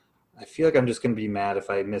I feel like I'm just going to be mad if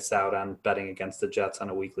I miss out on betting against the Jets on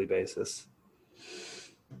a weekly basis.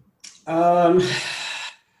 I'm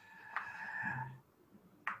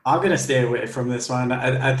going to stay away from this one.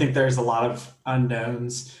 I think there's a lot of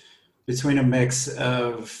unknowns between a mix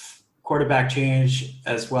of quarterback change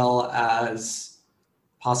as well as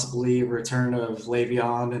possibly return of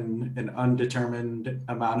Le'Veon and an undetermined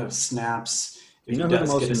amount of snaps. You know who the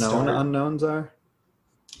most known unknowns are?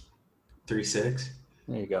 3-6.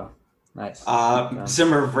 There you go. Nice.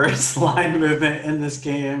 Some reverse line movement in this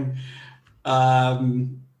game.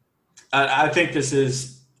 I think this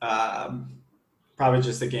is probably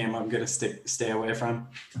just a game I'm going to stay away from.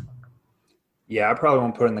 Yeah, I probably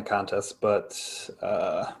won't put it in the contest, but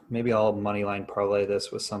maybe I'll moneyline parlay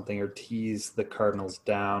this with something or tease the Cardinals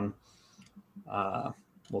down.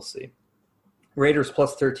 We'll see. Raiders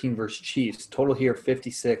 +13 versus Chiefs. Total here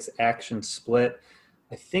 56, action split.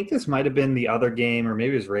 I think this might have been the other game, or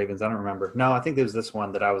maybe it was Ravens. I don't remember. No, I think it was this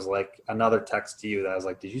one that I was like, another text to you that I was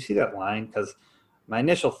like, did you see that line? Because my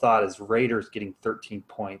initial thought is Raiders getting 13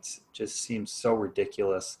 points just seems so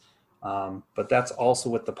ridiculous. But that's also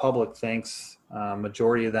what the public thinks.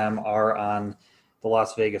 Majority of them are on the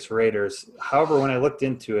Las Vegas Raiders. However, when I looked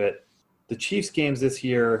into it, the Chiefs games this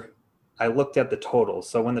year, I looked at the totals.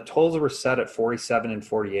 So when the totals were set at 47 and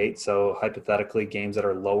 48, so hypothetically games that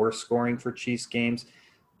are lower scoring for Chiefs games,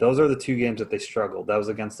 those are the 2 games that they struggled. That was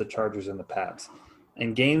against the Chargers and the Pats.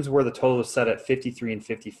 And games where the total was set at 53 and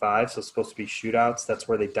 55, so it's supposed to be shootouts, that's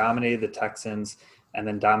where they dominated the Texans and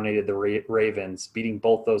then dominated the Ravens, beating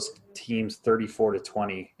both those teams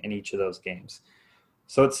 34-20 in each of those games.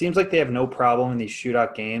 So it seems like they have no problem in these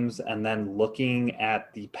shootout games. And then looking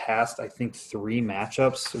at the past, I think 3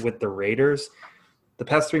 matchups with the Raiders, the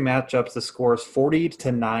past 3 matchups, the score is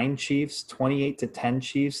 40-9 Chiefs, 28-10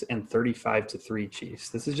 Chiefs, and 35-3 Chiefs.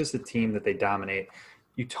 This is just a team that they dominate.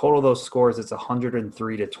 You total those scores, it's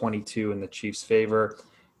 103-22 in the Chiefs' favor.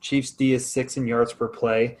 Chiefs D is 6 in yards per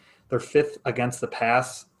play. They're 5th against the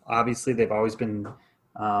pass. Obviously, they've always been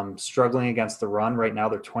struggling against the run. Right now,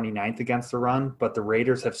 they're 29th against the run, but the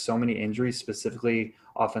Raiders have so many injuries, specifically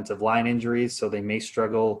offensive line injuries, so they may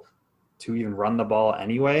struggle to even run the ball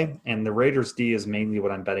anyway. And the Raiders D is mainly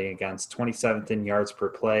what I'm betting against. 27th in yards per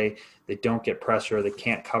play. They don't get pressure. They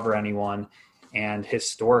can't cover anyone. And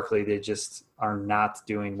historically, they just are not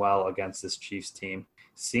doing well against this Chiefs team.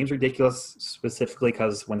 Seems ridiculous, specifically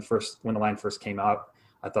because when the line first came out,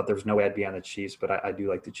 I thought there was no way I'd be on the Chiefs, but I do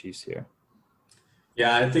like the Chiefs here.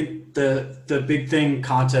 Yeah, I think the big thing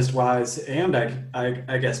contest-wise and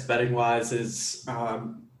I guess betting-wise is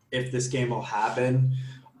if this game will happen,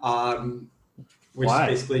 which Why?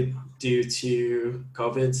 is basically due to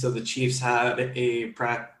COVID. So the Chiefs had a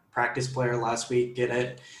practice player last week get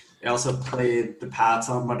it. They also played the Pats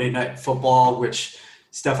on Monday Night Football, which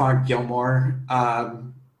Stephon Gilmore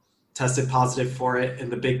tested positive for it.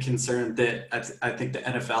 And the big concern that I think the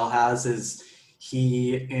NFL has is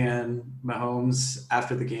he and Mahomes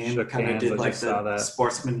after the game kind of did like the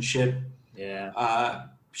sportsmanship,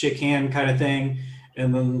 shake hand kind of thing.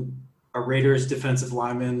 And then a Raiders defensive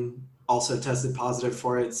lineman also tested positive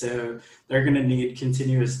for it. So they're going to need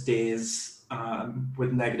continuous days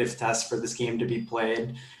with negative tests for this game to be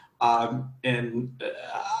played. And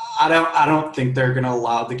I don't think they're going to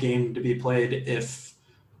allow the game to be played if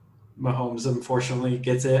Mahomes unfortunately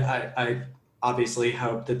gets it. I obviously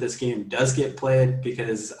hope that this game does get played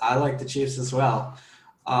because I like the Chiefs as well.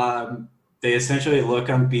 They essentially look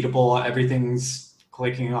unbeatable. Everything's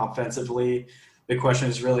clicking offensively. The question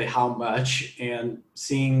is really how much, and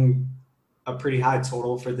seeing a pretty high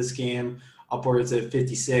total for this game, upwards of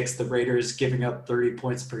 56, the Raiders giving up 30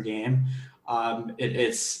 points per game.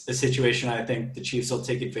 It's a situation I think the Chiefs will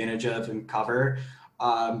take advantage of and cover.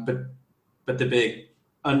 But the big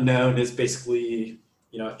unknown is basically,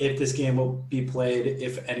 if this game will be played,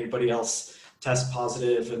 if anybody else tests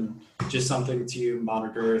positive, and just something to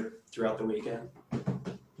monitor throughout the weekend.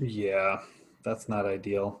 Yeah, that's not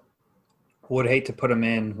ideal. Would hate to put them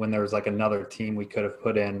in when there was like another team we could have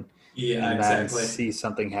put in. Yeah, and exactly. Then see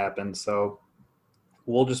something happen. So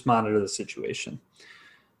we'll just monitor the situation.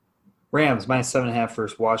 Rams -7.5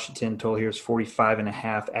 versus Washington. Total here is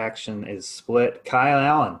 45.5. Action is split. Kyle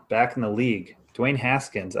Allen back in the league. Dwayne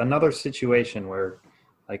Haskins, another situation where,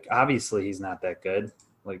 like, obviously he's not that good.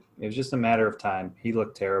 Like, it was just a matter of time. He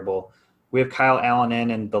looked terrible. We have Kyle Allen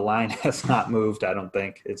in, and the line has not moved, I don't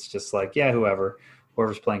think. It's just like, yeah,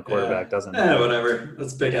 whoever's playing quarterback doesn't matter. Yeah, whatever.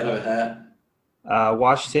 Let's pick out of a hat.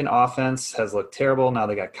 Washington offense has looked terrible. Now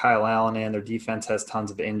they got Kyle Allen in. Their defense has tons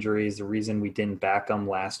of injuries. The reason we didn't back them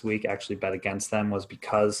last week, actually bet against them, was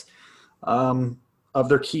because of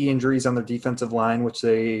their key injuries on their defensive line, which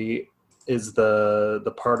is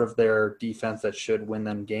the part of their defense that should win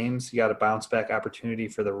them games. You got a bounce back opportunity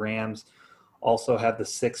for the Rams. Also have the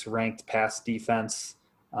 6th ranked pass defense.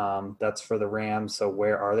 That's for the Rams. So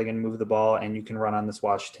where are they going to move the ball? And you can run on this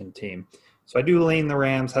Washington team. So I do lean the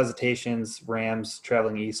Rams. Hesitations. Rams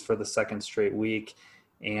traveling east for the 2nd straight week.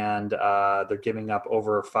 And they're giving up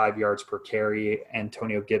over 5 yards per carry.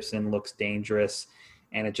 Antonio Gibson looks dangerous.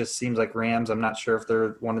 And it just seems like Rams, I'm not sure if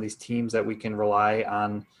they're one of these teams that we can rely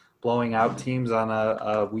on blowing out teams on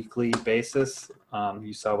a weekly basis.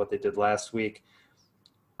 You saw what they did last week.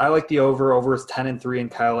 I like the over. Over is 10-3 and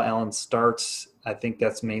Kyle Allen starts. I think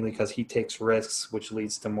that's mainly because he takes risks, which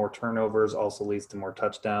leads to more turnovers, also leads to more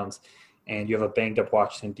touchdowns. And you have a banged-up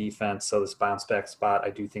Washington defense, so this bounce-back spot, I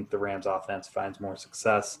do think the Rams offense finds more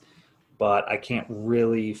success. But I can't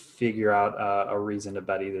really figure out a reason to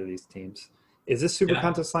bet either of these teams. Is this Super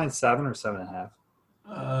Contest line 7 or 7.5?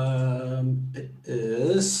 It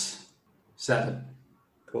is 7.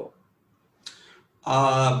 Cool.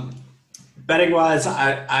 Betting wise,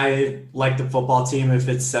 I like the football team if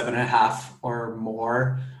it's 7.5 or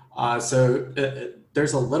more.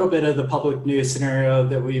 There's a little bit of the public news scenario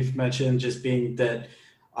that we've mentioned, just being that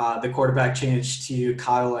the quarterback change to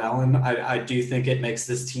Kyle Allen. I do think it makes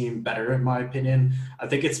this team better, in my opinion. I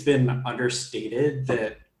think it's been understated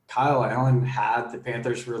that Kyle Allen had the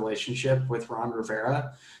Panthers' relationship with Ron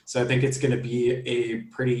Rivera. So I think it's going to be a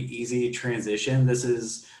pretty easy transition. This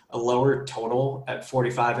is a lower total at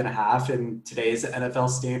 45.5 in today's NFL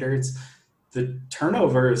standards. The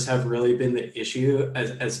turnovers have really been the issue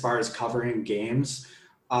as far as covering games.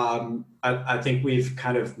 I think we've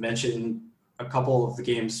kind of mentioned a couple of the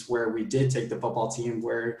games where we did take the football team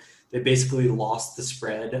where they basically lost the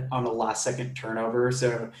spread on a last-second turnover.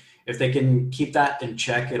 So if they can keep that in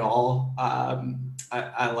check at all,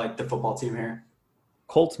 I like the football team here.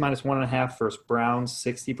 Colts -1.5 versus Browns.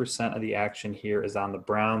 60% of the action here is on the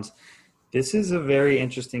Browns. This is a very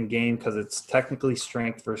interesting game because it's technically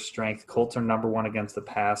strength versus strength. Colts are number 1 against the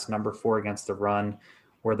pass, number 4 against the run,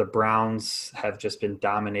 where the Browns have just been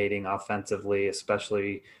dominating offensively,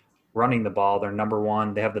 especially running the ball. They're number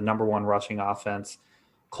 1. They have the number 1 rushing offense.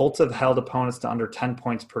 Colts have held opponents to under 10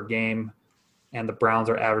 points per game, and the Browns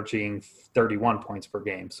are averaging 31 points per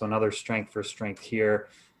game. So another strength for strength here.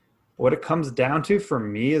 What it comes down to for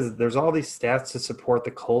me is there's all these stats to support the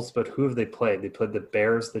Colts, but who have they played? They played the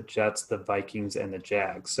Bears, the Jets, the Vikings, and the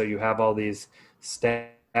Jags. So you have all these stats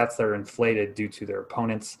that are inflated due to their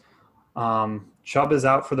opponents. Chubb is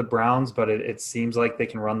out for the Browns, but it seems like they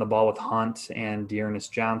can run the ball with Hunt and Dearness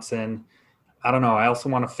Johnson. I don't know. I also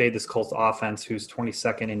want to fade this Colts offense, who's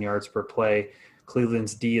 22nd in yards per play.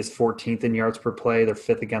 Cleveland's D is 14th in yards per play. They're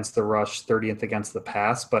 5th against the rush, 30th against the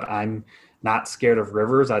pass, but I'm not scared of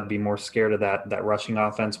Rivers. I'd be more scared of that rushing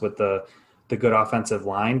offense with the good offensive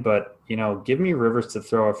line. But, give me Rivers to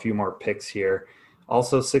throw a few more picks here.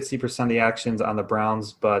 Also, 60% of the action's on the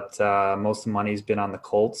Browns, but most of the money's been on the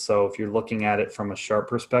Colts. So if you're looking at it from a sharp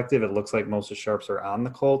perspective, it looks like most of the sharps are on the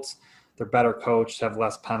Colts. They're better coached, have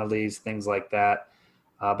less penalties, things like that.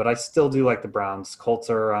 But I still do like the Browns. Colts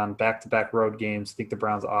are on back-to-back road games. I think the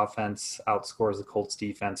Browns offense outscores the Colts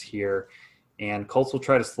defense here. And Colts will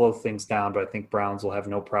try to slow things down, but I think Browns will have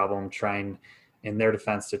no problem trying in their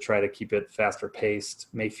defense to try to keep it faster paced.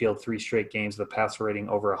 Mayfield 3 straight games with a passer rating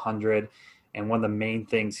over 100. And one of the main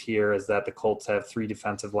things here is that the Colts have 3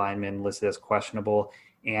 defensive linemen listed as questionable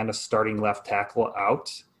and a starting left tackle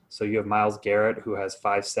out. So you have Myles Garrett, who has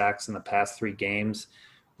 5 sacks in the past 3 games,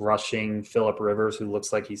 rushing Phillip Rivers, who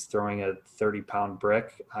looks like he's throwing a 30-pound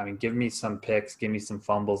brick. I mean, give me some picks, give me some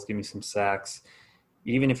fumbles, give me some sacks.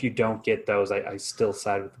 Even if you don't get those, I still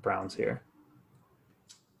side with the Browns here.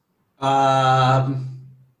 I'm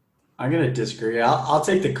going to disagree. I'll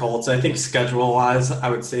take the Colts. I think schedule-wise, I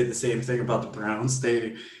would say the same thing about the Browns.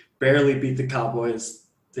 They barely beat the Cowboys.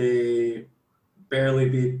 They barely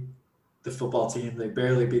beat the football team. They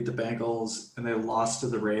barely beat the Bengals, and they lost to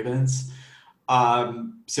the Ravens.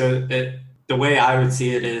 The way I would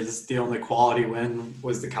see it is the only quality win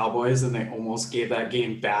was the Cowboys, and they almost gave that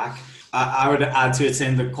game back. I would add to it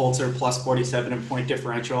saying the Colts are plus 47 in point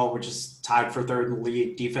differential, which is tied for 3rd in the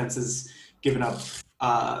league. Defense has given up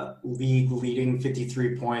league-leading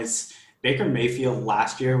 53 points. Baker Mayfield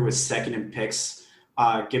last year was 2nd in picks,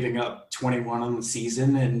 giving up 21 on the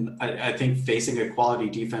season, and I think facing a quality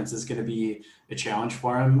defense is going to be a challenge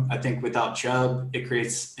for him. I think without Chubb, it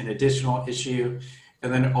creates an additional issue.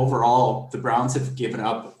 And then overall, the Browns have given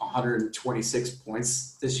up 126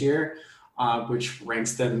 points this year, which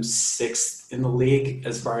ranks them 6th in the league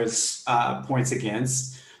as far as points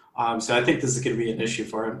against. So I think this is going to be an issue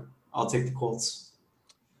for him. I'll take the Colts.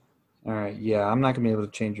 All right. Yeah, I'm not going to be able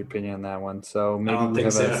to change your opinion on that one. So maybe we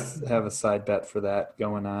have a side bet for that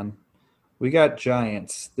going on. We got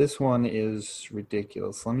Giants. This one is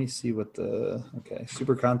ridiculous. Let me see what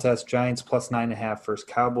Super Contest, Giants plus 9.5 versus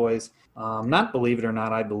Cowboys. Not believe it or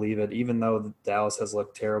not, I believe it. Even though Dallas has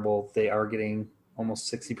looked terrible, they are getting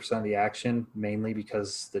almost 60% of the action, mainly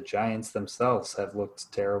because the Giants themselves have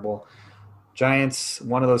looked terrible. Giants,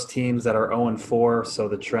 one of those teams that are 0-4, so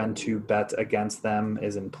the trend to bet against them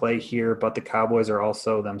is in play here. But the Cowboys are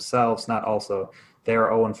also themselves, they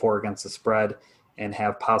are 0-4 against the spread and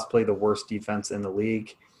have possibly the worst defense in the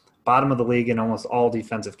league. Bottom of the league in almost all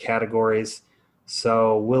defensive categories.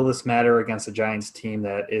 So will this matter against a Giants team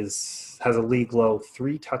that has a league low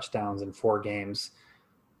 3 touchdowns in 4 games?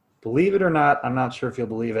 Believe it or not, I'm not sure if you'll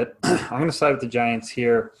believe it. I'm going to side with the Giants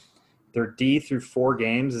here. Their D through 4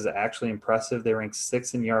 games is actually impressive. They rank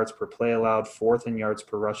 6th in yards per play allowed, 4th in yards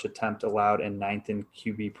per rush attempt allowed, and 9th in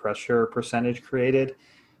QB pressure percentage created.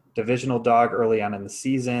 Divisional dog early on in the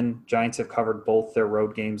season. Giants have covered both their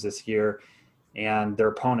road games this year, and their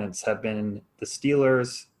opponents have been the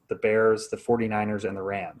Steelers, the Bears, the 49ers, and the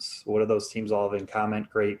Rams. What do those teams all have in common?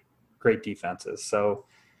 Great defenses. So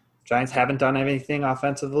Giants haven't done anything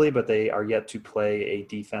offensively, but they are yet to play a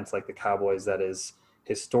defense like the Cowboys that is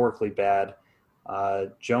historically bad.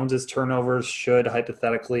 Jones's turnovers should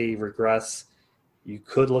hypothetically regress. You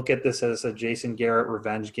could look at this as a Jason Garrett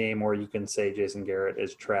revenge game, or you can say Jason Garrett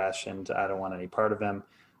is trash and I don't want any part of him.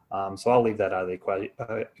 So I'll leave that out of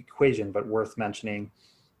the equation, but worth mentioning.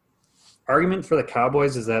 Argument for the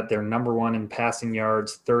Cowboys is that they're number 1 in passing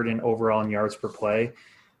yards, 3rd in overall in yards per play.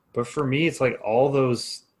 But for me, it's like all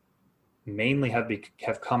those mainly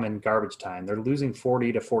have come in garbage time. They're losing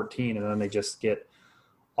 40-14, and then they just get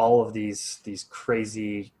all of these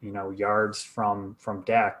crazy yards from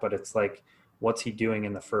Dak. But it's like what's he doing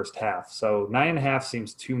in the first half? So 9.5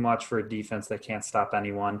 seems too much for a defense that can't stop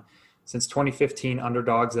anyone. Since 2015,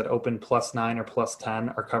 underdogs that open +9 or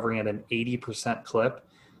 +10 are covering at an 80% clip.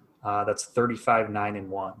 That's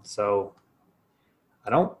 35-9-1. So I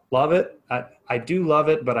don't love it. I do love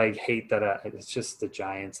it, but I hate that it's just the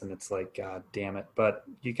Giants, and it's like, God damn it. But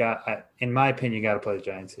in my opinion, you got to play the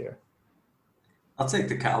Giants here. I'll take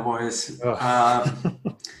the Cowboys. Ugh.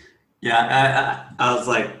 Yeah, I was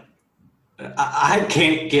like, I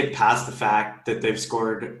can't get past the fact that they've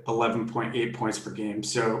scored 11.8 points per game.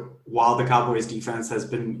 So while the Cowboys defense has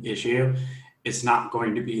been an issue, it's not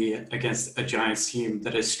going to be against a Giants team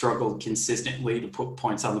that has struggled consistently to put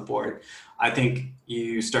points on the board. I think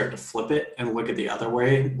you start to flip it and look at the other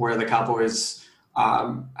way, where the Cowboys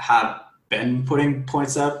have been putting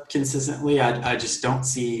points up consistently. I just don't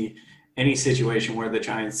see any situation where the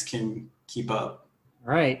Giants can keep up.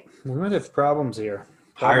 All right. We might have problems here.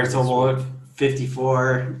 Higher total of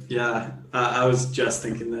 54. Yeah, I was just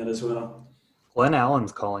thinking that as well. Glenn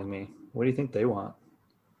Allen's calling me. What do you think they want?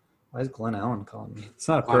 Why is Glenn Allen calling me? It's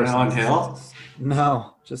not a Glenn person. Allen Hill?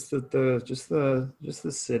 No, just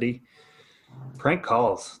the city. Prank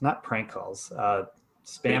calls, not prank calls.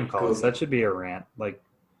 Spam calls. That should be a rant. Like,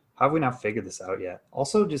 how have we not figured this out yet?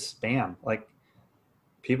 Also, just spam. Like,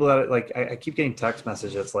 people that like I keep getting text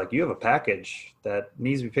messages like, you have a package that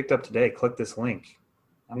needs to be picked up today. Click this link.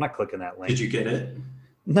 I'm not clicking that link. Did you get it?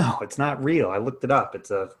 No, it's not real. I looked it up.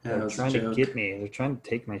 They're trying to get me. They're trying to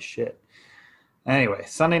take my shit. Anyway,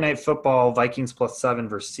 Sunday Night Football, Vikings +7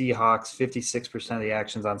 versus Seahawks. 56% of the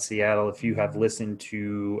action's on Seattle. If you have listened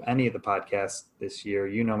to any of the podcasts this year,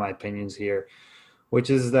 you know my opinions here, which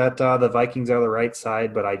is that the Vikings are the right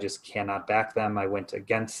side, but I just cannot back them. I went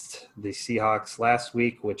against the Seahawks last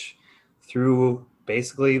week, which through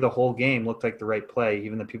basically the whole game looked like the right play.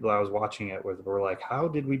 Even the people I was watching it with were like, how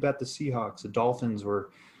did we bet the Seahawks? The Dolphins were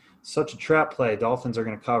such a trap play. Dolphins are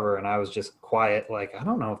going to cover. And I was just quiet. Like, I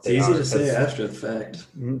don't know if they are. It's easy to say after the fact.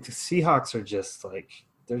 The Seahawks are just like,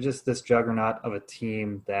 they're just this juggernaut of a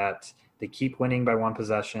team that they keep winning by one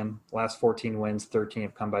possession. Last 14 wins, 13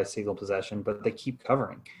 have come by a single possession, but they keep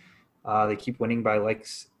covering. They keep winning by like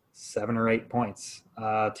 7 or 8 points.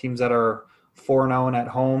 Teams that are 4-0 at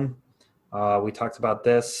home, we talked about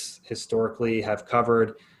this historically, have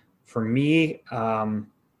covered. For me,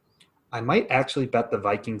 I might actually bet the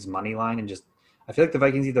Vikings money line and I feel like the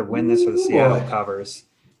Vikings either win this or the Seattle covers.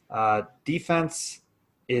 Defense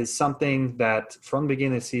is something that from the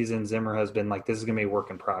beginning of the season, Zimmer has been like, this is going to be a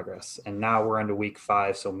work in progress. And now we're into week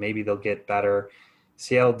 5, so maybe they'll get better.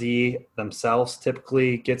 Seattle D themselves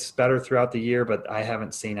typically gets better throughout the year, but I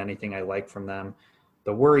haven't seen anything I like from them.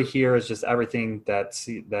 The worry here is just everything that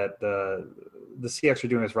the Seahawks are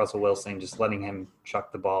doing with Russell Wilson, just letting him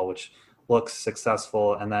chuck the ball, which looks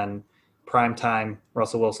successful. And then prime time,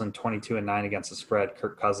 Russell Wilson 22-9 against the spread,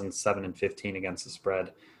 Kirk Cousins 7-15 against the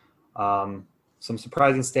spread. Some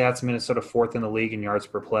surprising stats: Minnesota 4th in the league in yards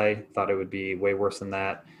per play. Thought it would be way worse than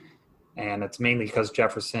that. And it's mainly because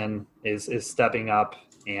Jefferson is stepping up,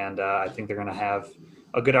 and I think they're going to have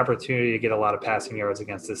a good opportunity to get a lot of passing yards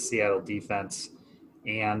against this Seattle defense.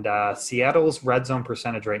 And Seattle's red zone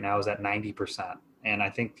percentage right now is at 90%. And I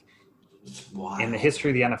think in the history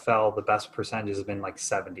of the NFL, the best percentages have been like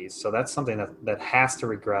 70s. So that's something that has to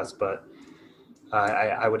regress, but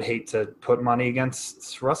I would hate to put money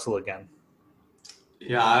against Russell again.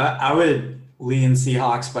 Yeah, I would lean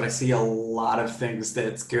Seahawks, but I see a lot of things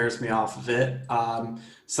that scares me off of it.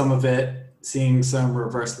 Some of it, seeing some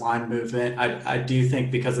reverse line movement. I do think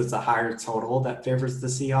because it's a higher total that favors the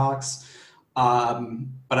Seahawks.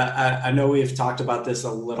 But I know we've talked about this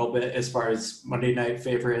a little bit as far as Monday night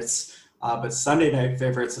favorites, but Sunday night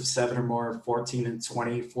favorites of 7 or more,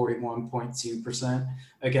 14-20, 41.2%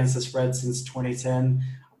 against the spread since 2010.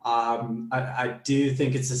 I do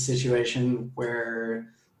think it's a situation where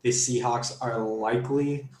the Seahawks are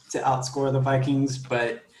likely to outscore the Vikings,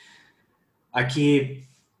 but I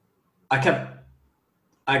kept,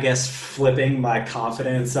 I guess, flipping my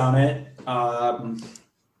confidence on it.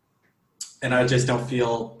 And I just don't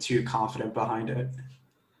feel too confident behind it.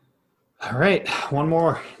 All right, one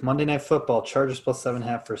more. Monday Night Football, Chargers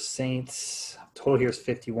 +7.5 for Saints. Total here is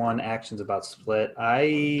 51. Action's about split.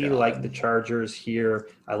 I like the Chargers here.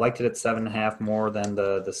 I liked it at 7.5 more than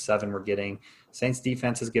the 7 we're getting. Saints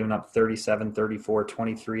defense has given up 37, 34,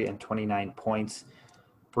 23, and 29 points.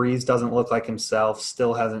 Breeze doesn't look like himself.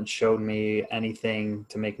 Still hasn't showed me anything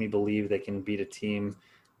to make me believe they can beat a team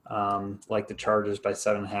like the Chargers by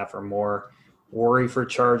 7.5 or more. Worry for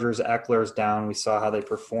Chargers. Eckler's down. We saw how they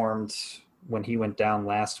performed when he went down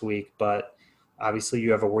last week, but Obviously,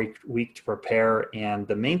 you have a week to prepare, and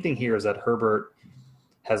the main thing here is that Herbert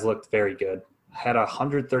has looked very good. Had a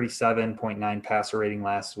 137.9 passer rating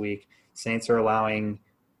last week. Saints are allowing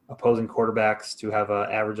opposing quarterbacks to have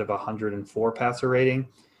an average of 104 passer rating.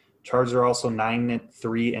 Chargers are also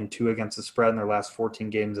 9-3-2 against the spread in their last 14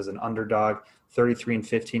 games as an underdog,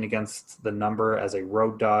 33-15 against the number as a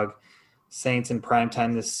road dog. Saints in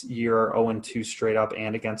primetime this year are 0-2 straight up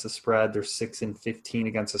and against the spread. They're 6-15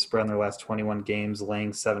 against the spread in their last 21 games,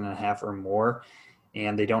 laying 7.5 or more.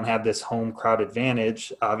 And they don't have this home crowd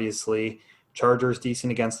advantage, obviously. Chargers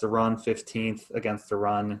decent against the run, 15th against the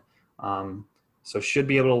run. So should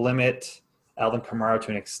be able to limit Alvin Kamara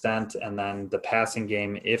to an extent. And then the passing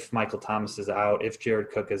game, if Michael Thomas is out, if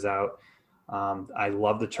Jared Cook is out, I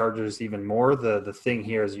love the Chargers even more. The thing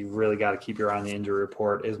here is you really got to keep your eye on the injury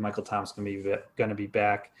report. Is Michael Thomas going to be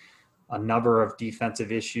back? A number of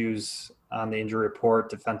defensive issues on the injury report.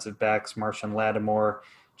 Defensive backs, Marshawn Lattimore,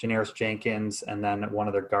 Janoris Jenkins, and then one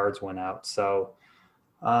of their guards went out. So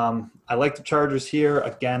I like the Chargers here.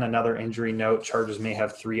 Again, another injury note. Chargers may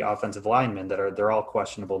have 3 offensive linemen they're all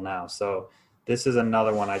questionable now. So this is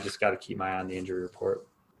another one I just got to keep my eye on the injury report.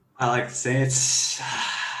 I like the Saints.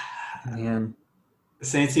 Man. The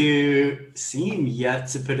Saints who seem yet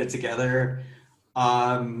to put it together.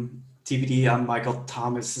 TBD on Michael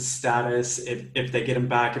Thomas's status. If they get him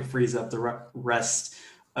back, it frees up the rest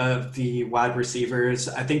of the wide receivers.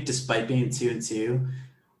 I think despite being 2-2,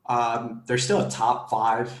 they're still a top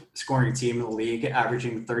 5 scoring team in the league,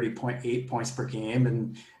 averaging 30.8 points per game.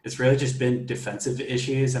 And it's really just been defensive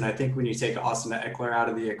issues. And I think when you take Austin Eckler out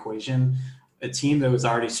of the equation, a team that was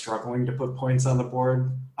already struggling to put points on the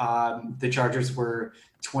board, the Chargers were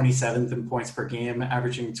 27th in points per game,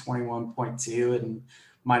 averaging 21.2 and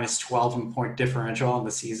minus 12 in point differential on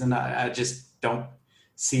the season. I just don't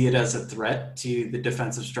see it as a threat to the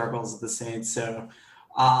defensive struggles of the Saints. So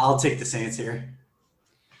I'll take the Saints here.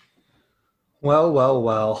 Well.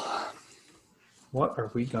 What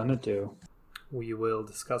are we going to do? We will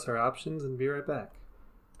discuss our options and be right back.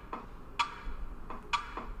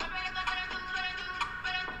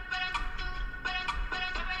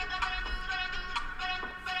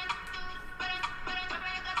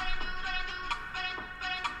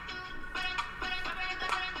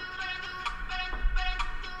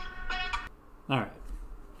 All right.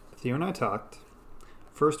 Theo and I talked.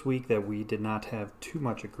 First week that we did not have too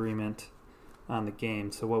much agreement on the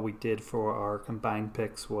game. So what we did for our combined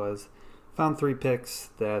picks was found 3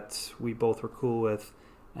 picks that we both were cool with,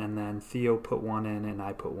 and then Theo put 1 in and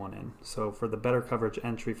I put 1 in. So for the better coverage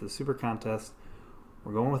entry for the Super Contest,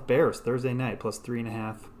 we're going with Bears Thursday night plus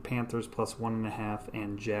 3.5, Panthers plus 1.5,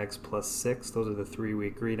 and Jags plus 6. Those are the 3 we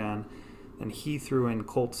agreed on. And he threw in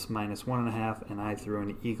Colts minus 1.5, and I threw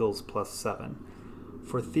in Eagles plus 7.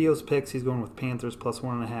 For Theo's picks, he's going with Panthers plus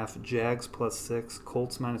 1.5, Jags plus 6,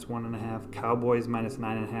 Colts minus 1.5, Cowboys minus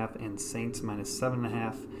 9.5, and Saints minus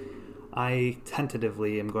 7.5. I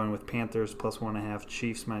tentatively am going with Panthers plus 1.5,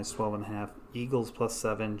 Chiefs minus 12.5, Eagles plus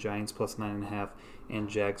 7, Giants plus 9.5, and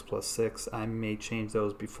Jags plus 6. I may change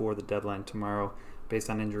those before the deadline tomorrow based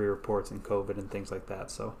on injury reports and COVID and things like that.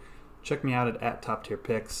 So check me out at Top Tier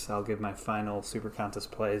Picks. I'll give my final Super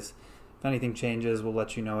Contest plays. If anything changes, we'll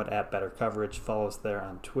let you know at Better Coverage. Follow us there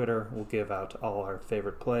on Twitter. We'll give out all our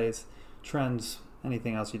favorite plays, trends,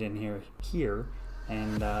 anything else you didn't hear here.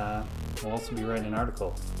 And we'll also be writing an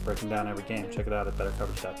article breaking down every game. Check it out at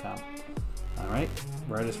bettercoverage.com. All right,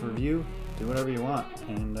 write us a review, do whatever you want,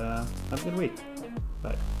 and have a good week.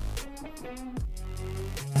 Bye.